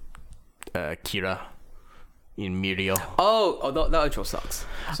and Kira in Mirio. Oh, that intro sucks.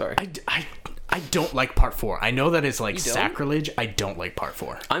 Sorry. I don't like part 4. I know that it's like You don't? sacrilege. I don't like part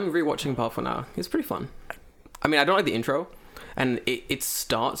 4. I'm rewatching part 4 now. It's pretty fun. I mean, I don't like the intro, and it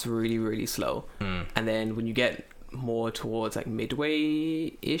starts really, really slow, and then when you get more towards like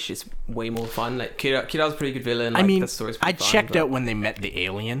midway-ish. It's way more fun. Like Kira's a pretty good villain. Like, I mean, the story's I pretty fun, checked but... out when they met the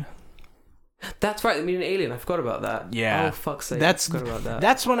alien. That's right. They meet an alien. I forgot about that. Yeah. Oh fuck's sake! That's I forgot about that.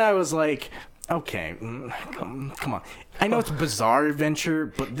 That's when I was like, okay, come on. I know it's a bizarre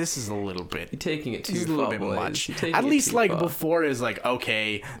adventure, but this is a little bit. You're taking it too This is far, a little bit boys. much. You're taking At it least too like far. before is like,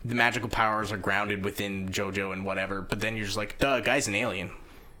 okay, the magical powers are grounded within JoJo and whatever, but then you're just like, duh, guy's an alien.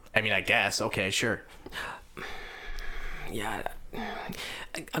 I mean, I guess. Okay, sure. Yeah,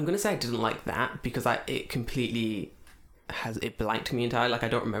 I'm gonna say I didn't like that because it completely it blanked me entirely. Like I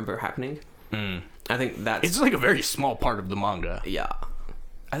don't remember it happening. I think that's It's like a very small part of the manga. yeah.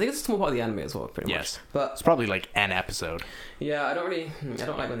 I think it's a small part of the anime as well, pretty Yes. much. But It's probably like an episode. yeah, I don't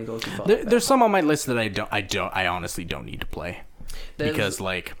like when they go too far. There's some on my list that I honestly don't need to play. Because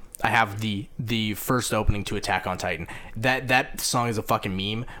like I have the first opening to Attack on Titan. That song is a fucking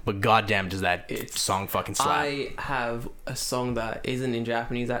meme, but goddamn does that song fucking slap. I have a song that isn't in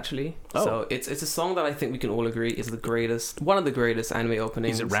Japanese actually. Oh. So it's a song that I think we can all agree is one of the greatest anime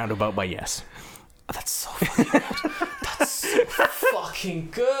openings. Is it Roundabout by Yes? Oh, that's so fucking good. That's so fucking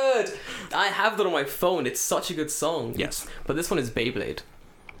good. I have that on my phone. It's such a good song. Yes. But this one is Beyblade.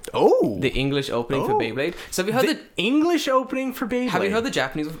 Oh, The English opening for Beyblade. So have you heard the English opening for Beyblade? have you heard the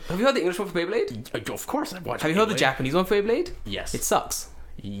Japanese? Have you heard the English one for Beyblade? Of course, I've watched. Have you heard the Japanese one for Beyblade? Yes. It sucks.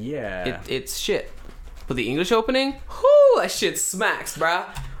 Yeah. It's shit. But the English opening, whoo, that shit smacks, bruh.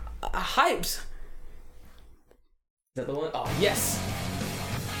 Hyped. Is that the one? Oh yes.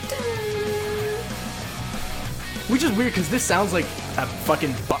 Which is weird because this sounds like a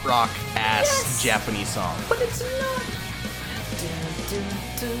fucking butt rock ass Japanese song. But it's not.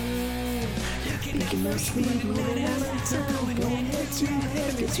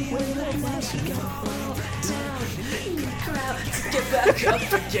 Get back up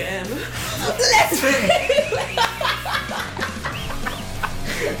again. Let's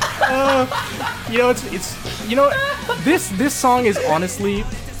You know, it's you know what? This song is honestly,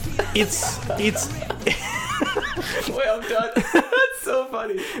 it's. Wait, I'm done. That's so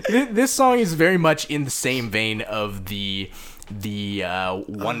funny. This song is very much in the same vein of the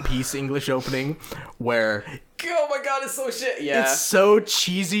One Piece English opening, where Oh my god, it's so shit. Yeah. it's so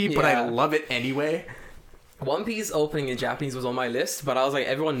cheesy, but I Yeah. love it anyway. One Piece opening in Japanese was on my list, but I was like,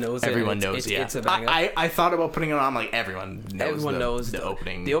 everyone knows it. Everyone and knows, yeah. It's a banger. I thought about putting it on. I'm like, everyone knows the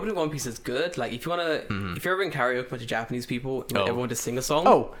opening. The opening of One Piece is good. Like, if you wanna, if you're ever in karaoke with a bunch of Japanese people, you want everyone to sing a song.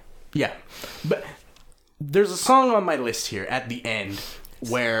 Oh, yeah. But there's a song on my list here at the end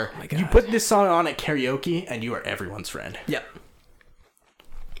where my God. you put this song on at karaoke and you are everyone's friend. Yep.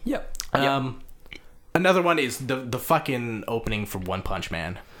 Yep. Another one is the fucking opening for One Punch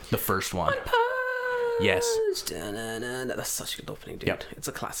Man, the first one. Yes. That's such a good opening, dude. Yep. It's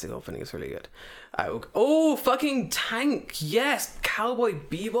a classic opening. It's really good. Oh, fucking Tank. Yes. Cowboy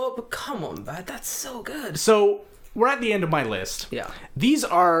Bebop. Come on, man. That's so good. So we're at the end of my list. Yeah. These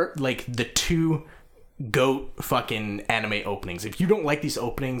are like the two GOAT fucking anime openings. If you don't like these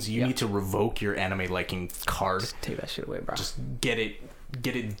openings, you need to revoke your anime liking card. Just take that shit away, bro. Just get it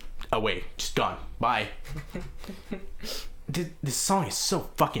away. Just gone. Bye. This song is so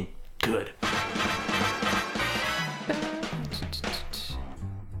fucking good.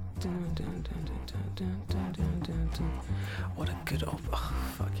 What a good oh,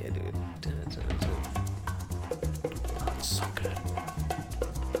 fuck yeah, dude. It's so good.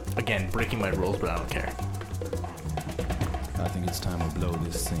 Again, breaking my rules, but I don't care. I think it's time we blow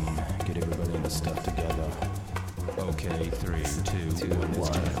this scene. Get everybody in the stuff together. Okay, 3, 2,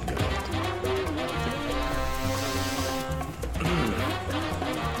 1.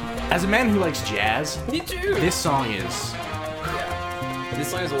 As a man who likes jazz, Me too. this song is... Yeah. This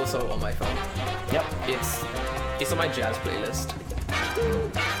song is also on my phone. Yep. It's on my jazz playlist.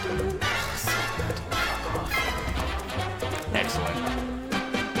 Excellent.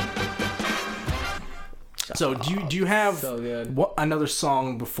 So do you have So good. another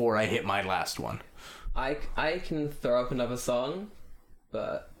song before I hit my last one? I can throw up another song,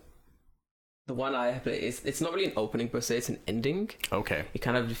 but the one I play it's not really an opening per se, it's an ending. Okay. It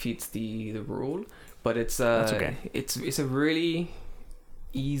kind of defeats the rule, but it's That's okay. It's a really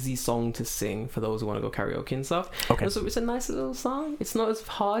easy song to sing for those who want to go karaoke and stuff. Okay. Also, it's a nice little song. It's not as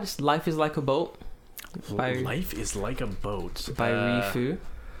hard. It's Life is Like a Boat by Life is like a boat. by Rifu.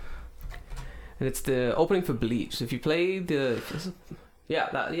 And it's the opening for Bleach. So if you play the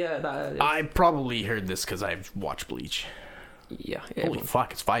I probably heard this because I've watched Bleach. yeah, Holy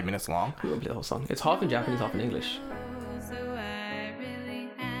fuck, it's 5 minutes long. we won't play the whole song. It's half in Japanese, half in English.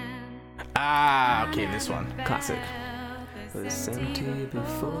 Ah, okay, this one. Classic. Was empty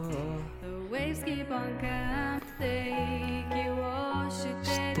before.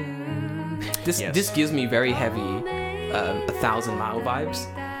 This gives me very heavy 1,000 Mile vibes.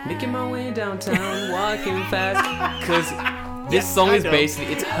 Making my way downtown, walking fast. Because this song is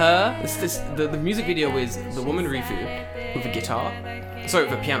basically, it's her. The music video is the woman Rifu with a guitar. Sorry,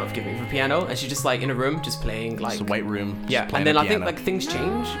 with a piano, forgive me, with a piano. And she's just like in a room, just playing like. It's a white room. Yeah, and then I think like things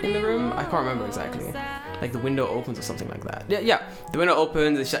change in the room. I can't remember exactly. Like the window opens or something like that. Yeah. The window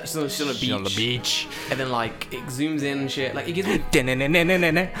opens. And she's on the beach. And then like it zooms in and shit. Like it gives me.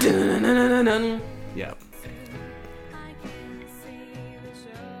 Yeah.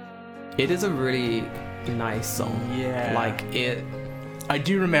 It is a really nice song. Yeah. Like it. I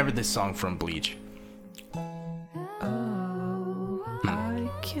do remember this song from Bleach. I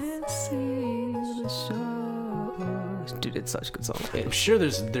can't see the shore. Dude, it's such a good song. I'm sure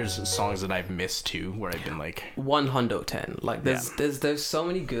there's songs that I've missed too, where I've been like 110. Like there's so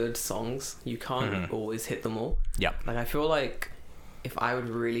many good songs. You can't always hit them all. Yeah. Like I feel like if I would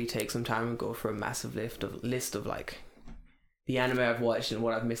really take some time and go for a massive list of like the anime I've watched and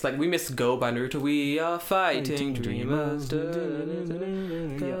what I've missed. Like we missed Go by Naruto. We are fighting dreamers.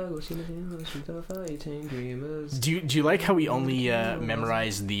 Do you like how we only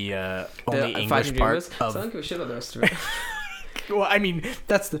memorize the only English part of? So I don't give a shit about the rest of it. Well, I mean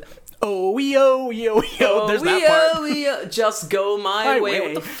that's the there's that part. Just go my way.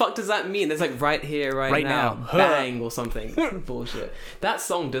 What the fuck does that mean? There's like right here, right now, bang or something. Bullshit. That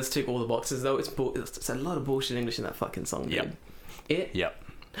song does tick all the boxes though. It's a lot of bullshit English in that fucking song, dude. Yep.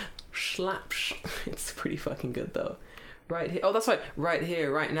 Slaps. It's pretty fucking good though. Right here. Oh, that's right. Right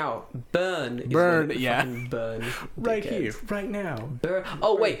here, right now. Burn. Yeah. Burn. Right here, right now. Burn.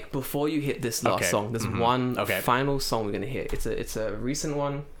 Oh wait, before you hit this last song, there's one final song we're gonna hit. It's a recent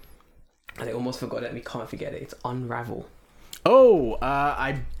one. And I almost forgot it. We can't forget it. It's Unravel. Oh,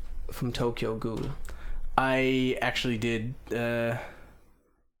 from Tokyo Ghoul. I actually did.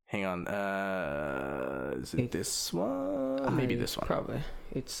 Hang on. Is it this one? Maybe this one. Probably.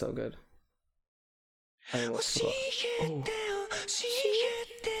 It's so good. I almost forgot.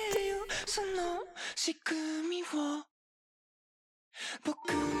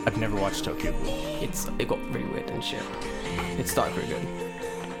 I've never watched Tokyo Ghoul. It got really weird and shit. It started pretty good.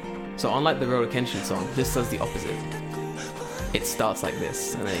 So unlike the Rurouni Kenshin song, this does the opposite. It starts like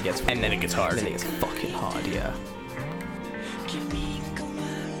this, and then it gets hard. And then it gets fucking hard, yeah.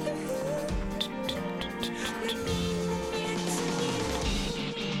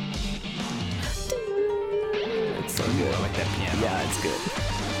 It's so good. I like that piano. Yeah, it's good.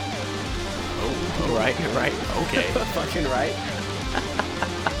 Oh, right. Okay. Fucking right.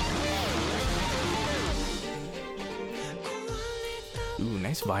 Ooh,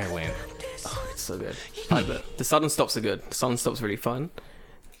 nice violin. Oh, it's so good. The sudden stops are good. The sudden stops really fun.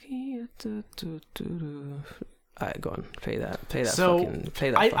 Alright, go on. Play that. So,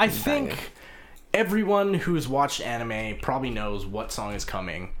 I think banger. Everyone who's watched anime probably knows what song is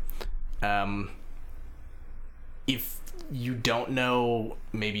coming. If you don't know,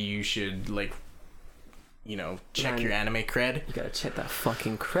 maybe you should check your anime cred. You gotta check that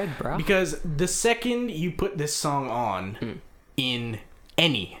fucking cred, bro. Because the second you put this song on in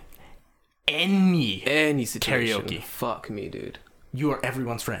any situation, karaoke, fuck me, dude, you are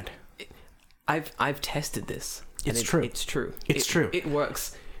everyone's friend. I've tested this. It's true. It's true. It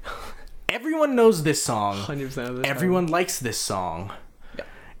works. Everyone knows this song. 100% of the time. Everyone likes this song. Yeah.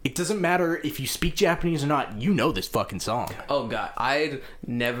 It doesn't matter if you speak Japanese or not. You know this fucking song. Oh god, I've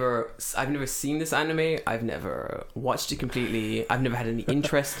never seen this anime. I've never watched it completely. I've never had any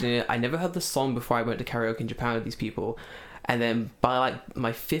interest in it. I never heard the song before I went to karaoke in Japan with these people. And then by like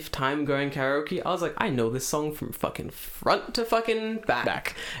my 5th time going karaoke, I was like, I know this song from fucking front to fucking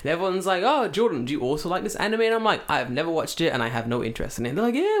back. And everyone's like, oh, Jordan, do you also like this anime? And I'm like, I have never watched it and I have no interest in it. And they're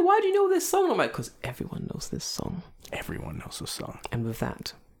like, yeah, why do you know this song? And I'm like, because everyone knows this song. Everyone knows this song. And with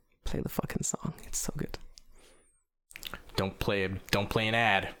that, play the fucking song. It's so good. Don't play an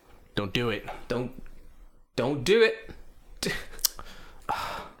ad. Don't do it. Don't do it.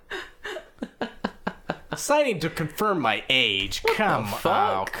 Signing to confirm my age. Come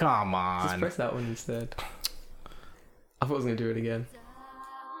on. Just press that one instead. I thought I was gonna do it again.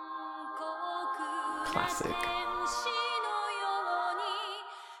 Classic.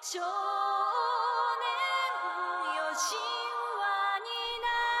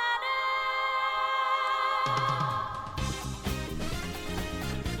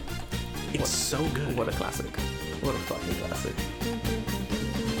 It's so good. What a classic. What a fucking classic.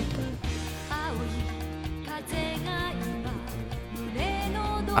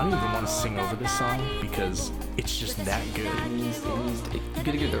 I don't even want to sing over this song because it's just that good. You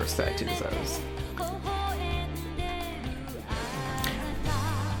gotta give it the respect it deserves.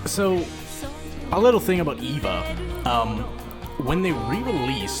 So, a little thing about Eva. When they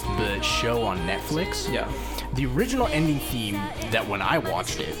re-released the show on Netflix, Yeah. the original ending theme that when I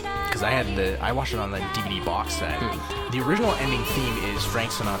watched it, because I watched it on the DVD box set. The original ending theme is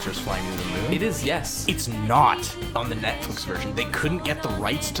Frank Sinatra's "Fly Me to the Moon." It is, yes. It's not on the Netflix version. They couldn't get the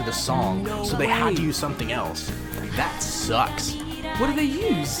rights to the song, so they had to use something else. That sucks. What did they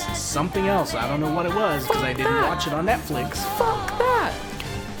use? Something else. I don't know what it was because I didn't watch it on Netflix. Fuck that.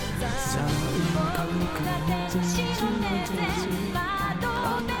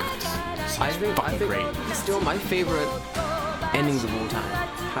 I think great. still my favorite endings of all time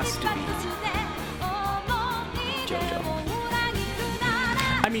has to be JoJo.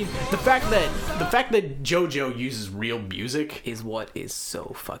 I mean, the fact that JoJo uses real music Is what is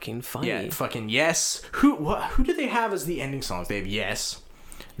so fucking funny. Yeah, fucking Yes. Who do they have as the ending songs? They have Yes.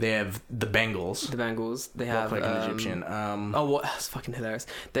 They have the Bengals. The Bengals. They have Look like an Egyptian. oh, what? That's fucking hilarious.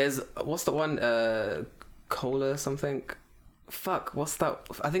 There's what's the one? Cola something. Fuck. What's that?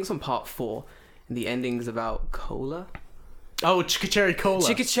 I think it's on part 4. And the ending's about cola. Oh, Chicka Cola.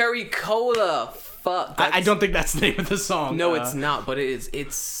 Chicka Cola. Fuck. I don't think that's the name of the song. No, it's not. But it is.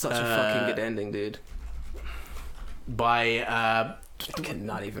 It's such a fucking good ending, dude. By I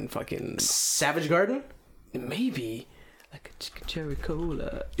cannot even fucking. Savage Garden. Maybe. Like a Chicka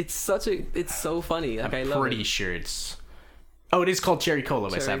Cola. It's so funny. Like, I love it. Pretty sure it's. Oh, it is called Cherry Cola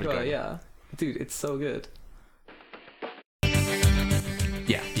by Cherry Savage Cola, Garden. yeah. Dude, it's so good.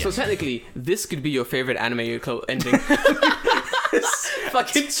 Yeah. So technically, this could be your favorite anime ending.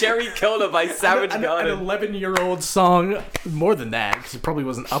 Fucking Cherry Cola by Savage Garden. An 11-year-old song. More than that, because it probably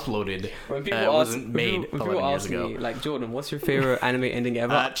wasn't uploaded. When people wasn't made 11 years ago. Me, like, Jordan, what's your favorite anime ending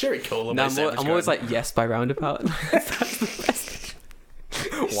ever? Cherry Cola by No, Savage I'm always Garden. like, Yes by Roundabout. That's the best.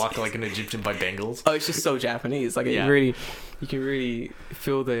 Walk Like an Egyptian by Bengals. Oh, it's just so Japanese. Like, Yeah. you can really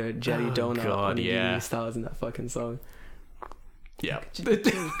feel the Jelly Donut God, on yeah. the stars in that fucking song. Yeah.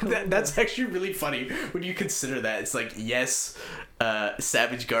 That's actually really funny when you consider that. It's like, yes,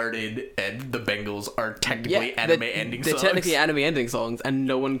 Savage Garden and the Bengals are technically anime ending songs. They're technically anime ending songs, and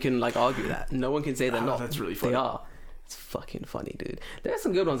no one can like argue that. No one can say they're not. That's really funny. They are. It's fucking funny, dude. There's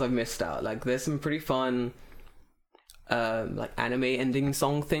some good ones I've missed out. Like, there's some pretty fun like anime ending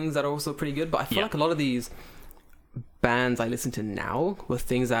song things that are also pretty good, but I feel like a lot of these bands I listen to now were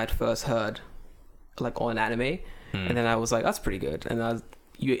things I had first heard like on anime, and then I was like, that's pretty good, and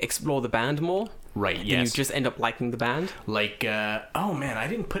you explore the band more, Right, and yes. you just end up liking the band. Like, oh man, I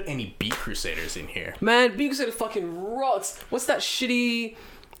didn't put any Beat Crusaders in here. Man, Beat Crusader fucking rots. What's that shitty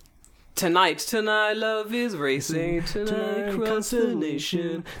Tonight love is racing, tonight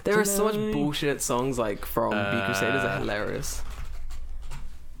constellation. There are so much bullshit songs like from Beat Crusaders that are hilarious.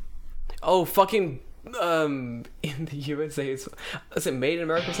 Oh, fucking in the USA, is it Made in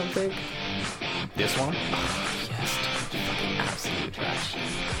America or something? This one? Yes, dude, fucking absolute trash.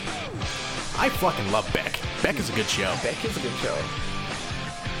 I fucking love Beck. Beck is a good show. Beck is a good show.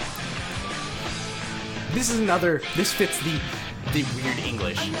 This fits the weird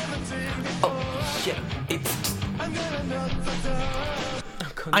English. Oh shit, it's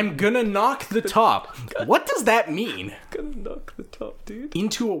I'm gonna knock the top. What does that mean? gonna knock the top, dude.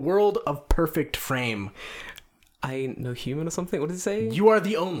 Into a world of perfect frame. I ain't no human or something. What did it say? You are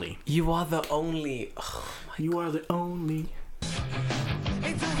the only. You are the only. Oh, You are the only.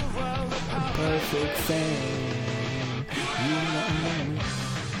 Perfect frame. You are the only.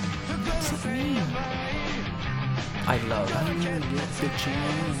 what's that mean? I love The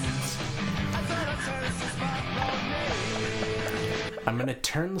chance. I'm gonna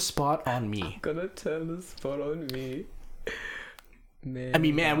turn the spot on me. Gonna turn the spot on me. Man. I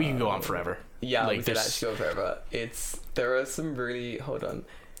mean, man, we can go on forever. Yeah, like, we could there's- actually go forever. There are some really. Hold on.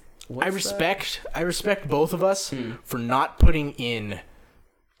 I respect both of us for not putting in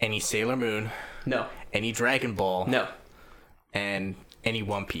any Sailor Moon, No. any Dragon Ball, No. and any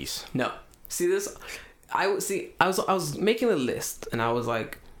One Piece. No. See this? I was making a list, and I was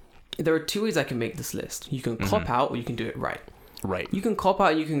like, there are two ways I can make this list. You can cop out, or you can do it right. Right. You can cop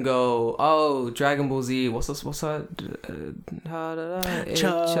out and you can go, oh, Dragon Ball Z, what's that?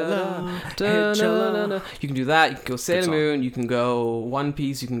 You can do that. You can go Sailor Moon. You can go One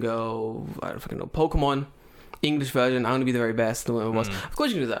Piece. You can go, I don't fucking know, Pokemon, English version. I'm gonna be the very best. The one it was. Of course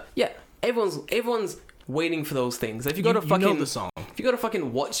you can do that. Yeah, everyone's waiting for those things. If you go to fucking, you know the song. if you go to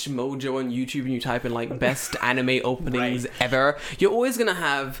fucking Watch Mojo on YouTube and you type in like best anime openings ever, you're always gonna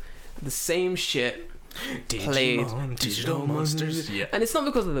have the same shit played. Digital monsters. Yeah. And it's not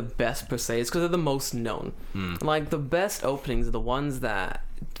because they're the best per se, it's because they're the most known. Like, the best openings are the ones that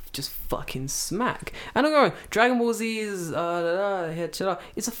just fucking smack. And I'm going, Dragon Ball Z is it's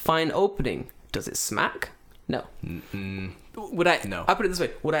a fine opening. Does it smack? No. Would I? No. I put it this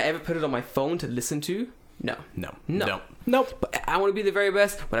way: would I ever put it on my phone to listen to? No. Nope. But I want to be the very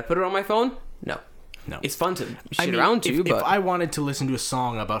best. Would I put it on my phone? No. It's fun to shit around to, but if I wanted to listen to a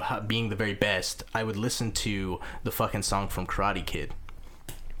song about being the very best, I would listen to the fucking song from Karate Kid.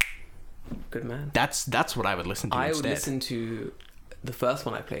 Good man. That's what I would listen to instead. I would listen to the first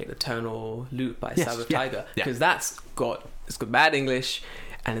one I played, Eternal Loop by Sabbath Tiger, because it's got bad English,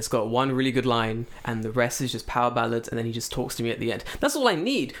 and it's got one really good line, and the rest is just power ballads, and then he just talks to me at the end. That's all I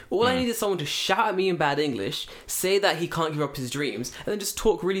need. All I need is someone to shout at me in bad English, say that he can't give up his dreams, and then just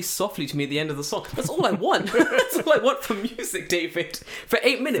talk really softly to me at the end of the song. That's all I want. That's all I want from music, David. For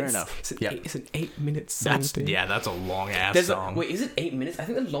 8 minutes. Fair enough. It's an 8 minute song. That's a long ass song. Wait, is it 8 minutes? I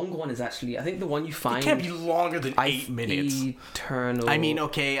think the longer one is actually, I think the one you find... It can't be longer than 8 minutes. Eternal... I mean,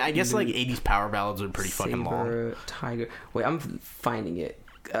 okay, I guess like 80s power ballads are pretty fucking long. Tiger. Wait, I'm finding it.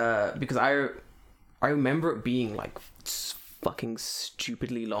 Because I remember it being like fucking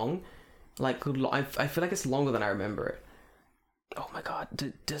stupidly long. Like I feel like it's longer than I remember it. Oh my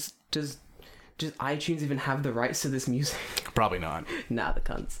god, does iTunes even have the rights to this music? Probably not. Nah, the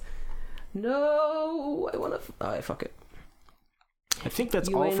cunts. No, I wanna. Alright, fuck it. I think that's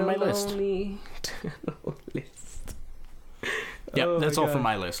all for my list. Yep, that's all for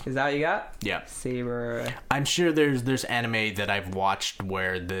my list. Is that what you got? Yeah. Saber. I'm sure there's anime that I've watched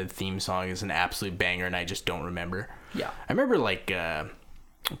where the theme song is an absolute banger and I just don't remember. Yeah. I remember like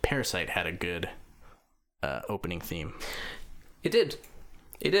Parasite had a good opening theme. It did.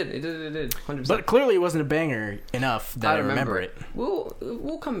 100%. But clearly it wasn't a banger enough that I remember it.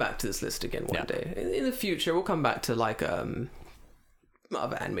 We'll come back to this list again one day. In the future, we'll come back to like other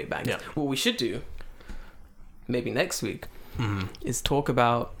anime bangers. Yeah. What we should do, maybe next week, is talk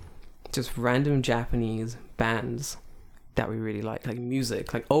about just random Japanese bands that we really like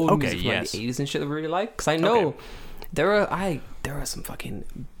music, like old music from like the 80s and shit that we really like. Because I know there are some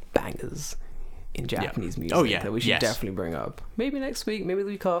fucking bangers in Japanese music that we should definitely bring up. Maybe next week, maybe the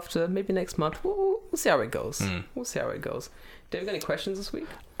week after, maybe next month. We'll see how it goes. We'll see how it goes. Dave, got any questions this week?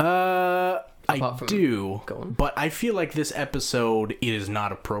 I do, but I feel like this episode is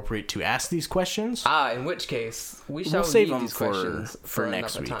not appropriate to ask these questions. In which case, we'll save them these questions for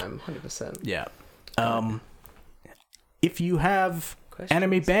next week. Time, 100%. Yeah. If you have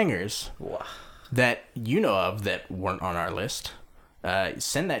anime bangers that you know of that weren't on our list,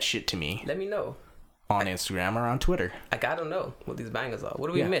 send that shit to me. Let me know. On Instagram or on Twitter. I gotta know what these bangers are. What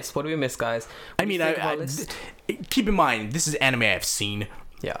do we miss? What do we miss, guys? I mean, keep in mind, this is anime I've seen.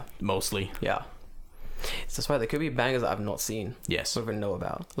 Yeah. Mostly. Yeah. That's why there could be bangers that I've not seen. Yes. Or even know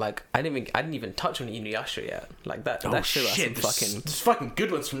about. Like, I didn't even touch on Inuyasha yet. Like, that shit got some there's fucking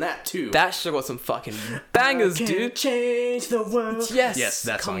good ones from that, too. That shit got some fucking bangers, dude. Change the world. Yes,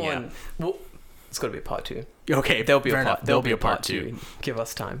 that song, on. Well, it's got to be a part 2. Okay, there'll be a part 2. Give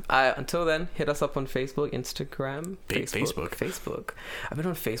us time. Until then, hit us up on Facebook, Instagram, Facebook. I've been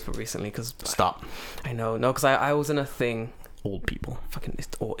on Facebook recently because stop. I know, no, because I was in a thing. Old people. Fucking,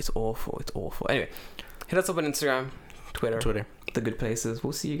 it's awful. It's awful. Anyway, hit us up on Instagram, Twitter, the good places.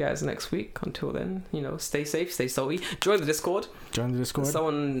 We'll see you guys next week. Until then, stay safe, stay salty. Join the Discord.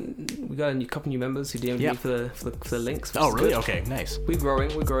 We got a couple new members who DM'd me for the links. Oh, really? Good. Okay, nice. We're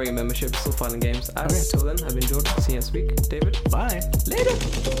growing in membership. Still fun in games. Until then, I've been Jordan. See you next week. David. Bye.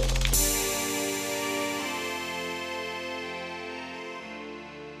 Later.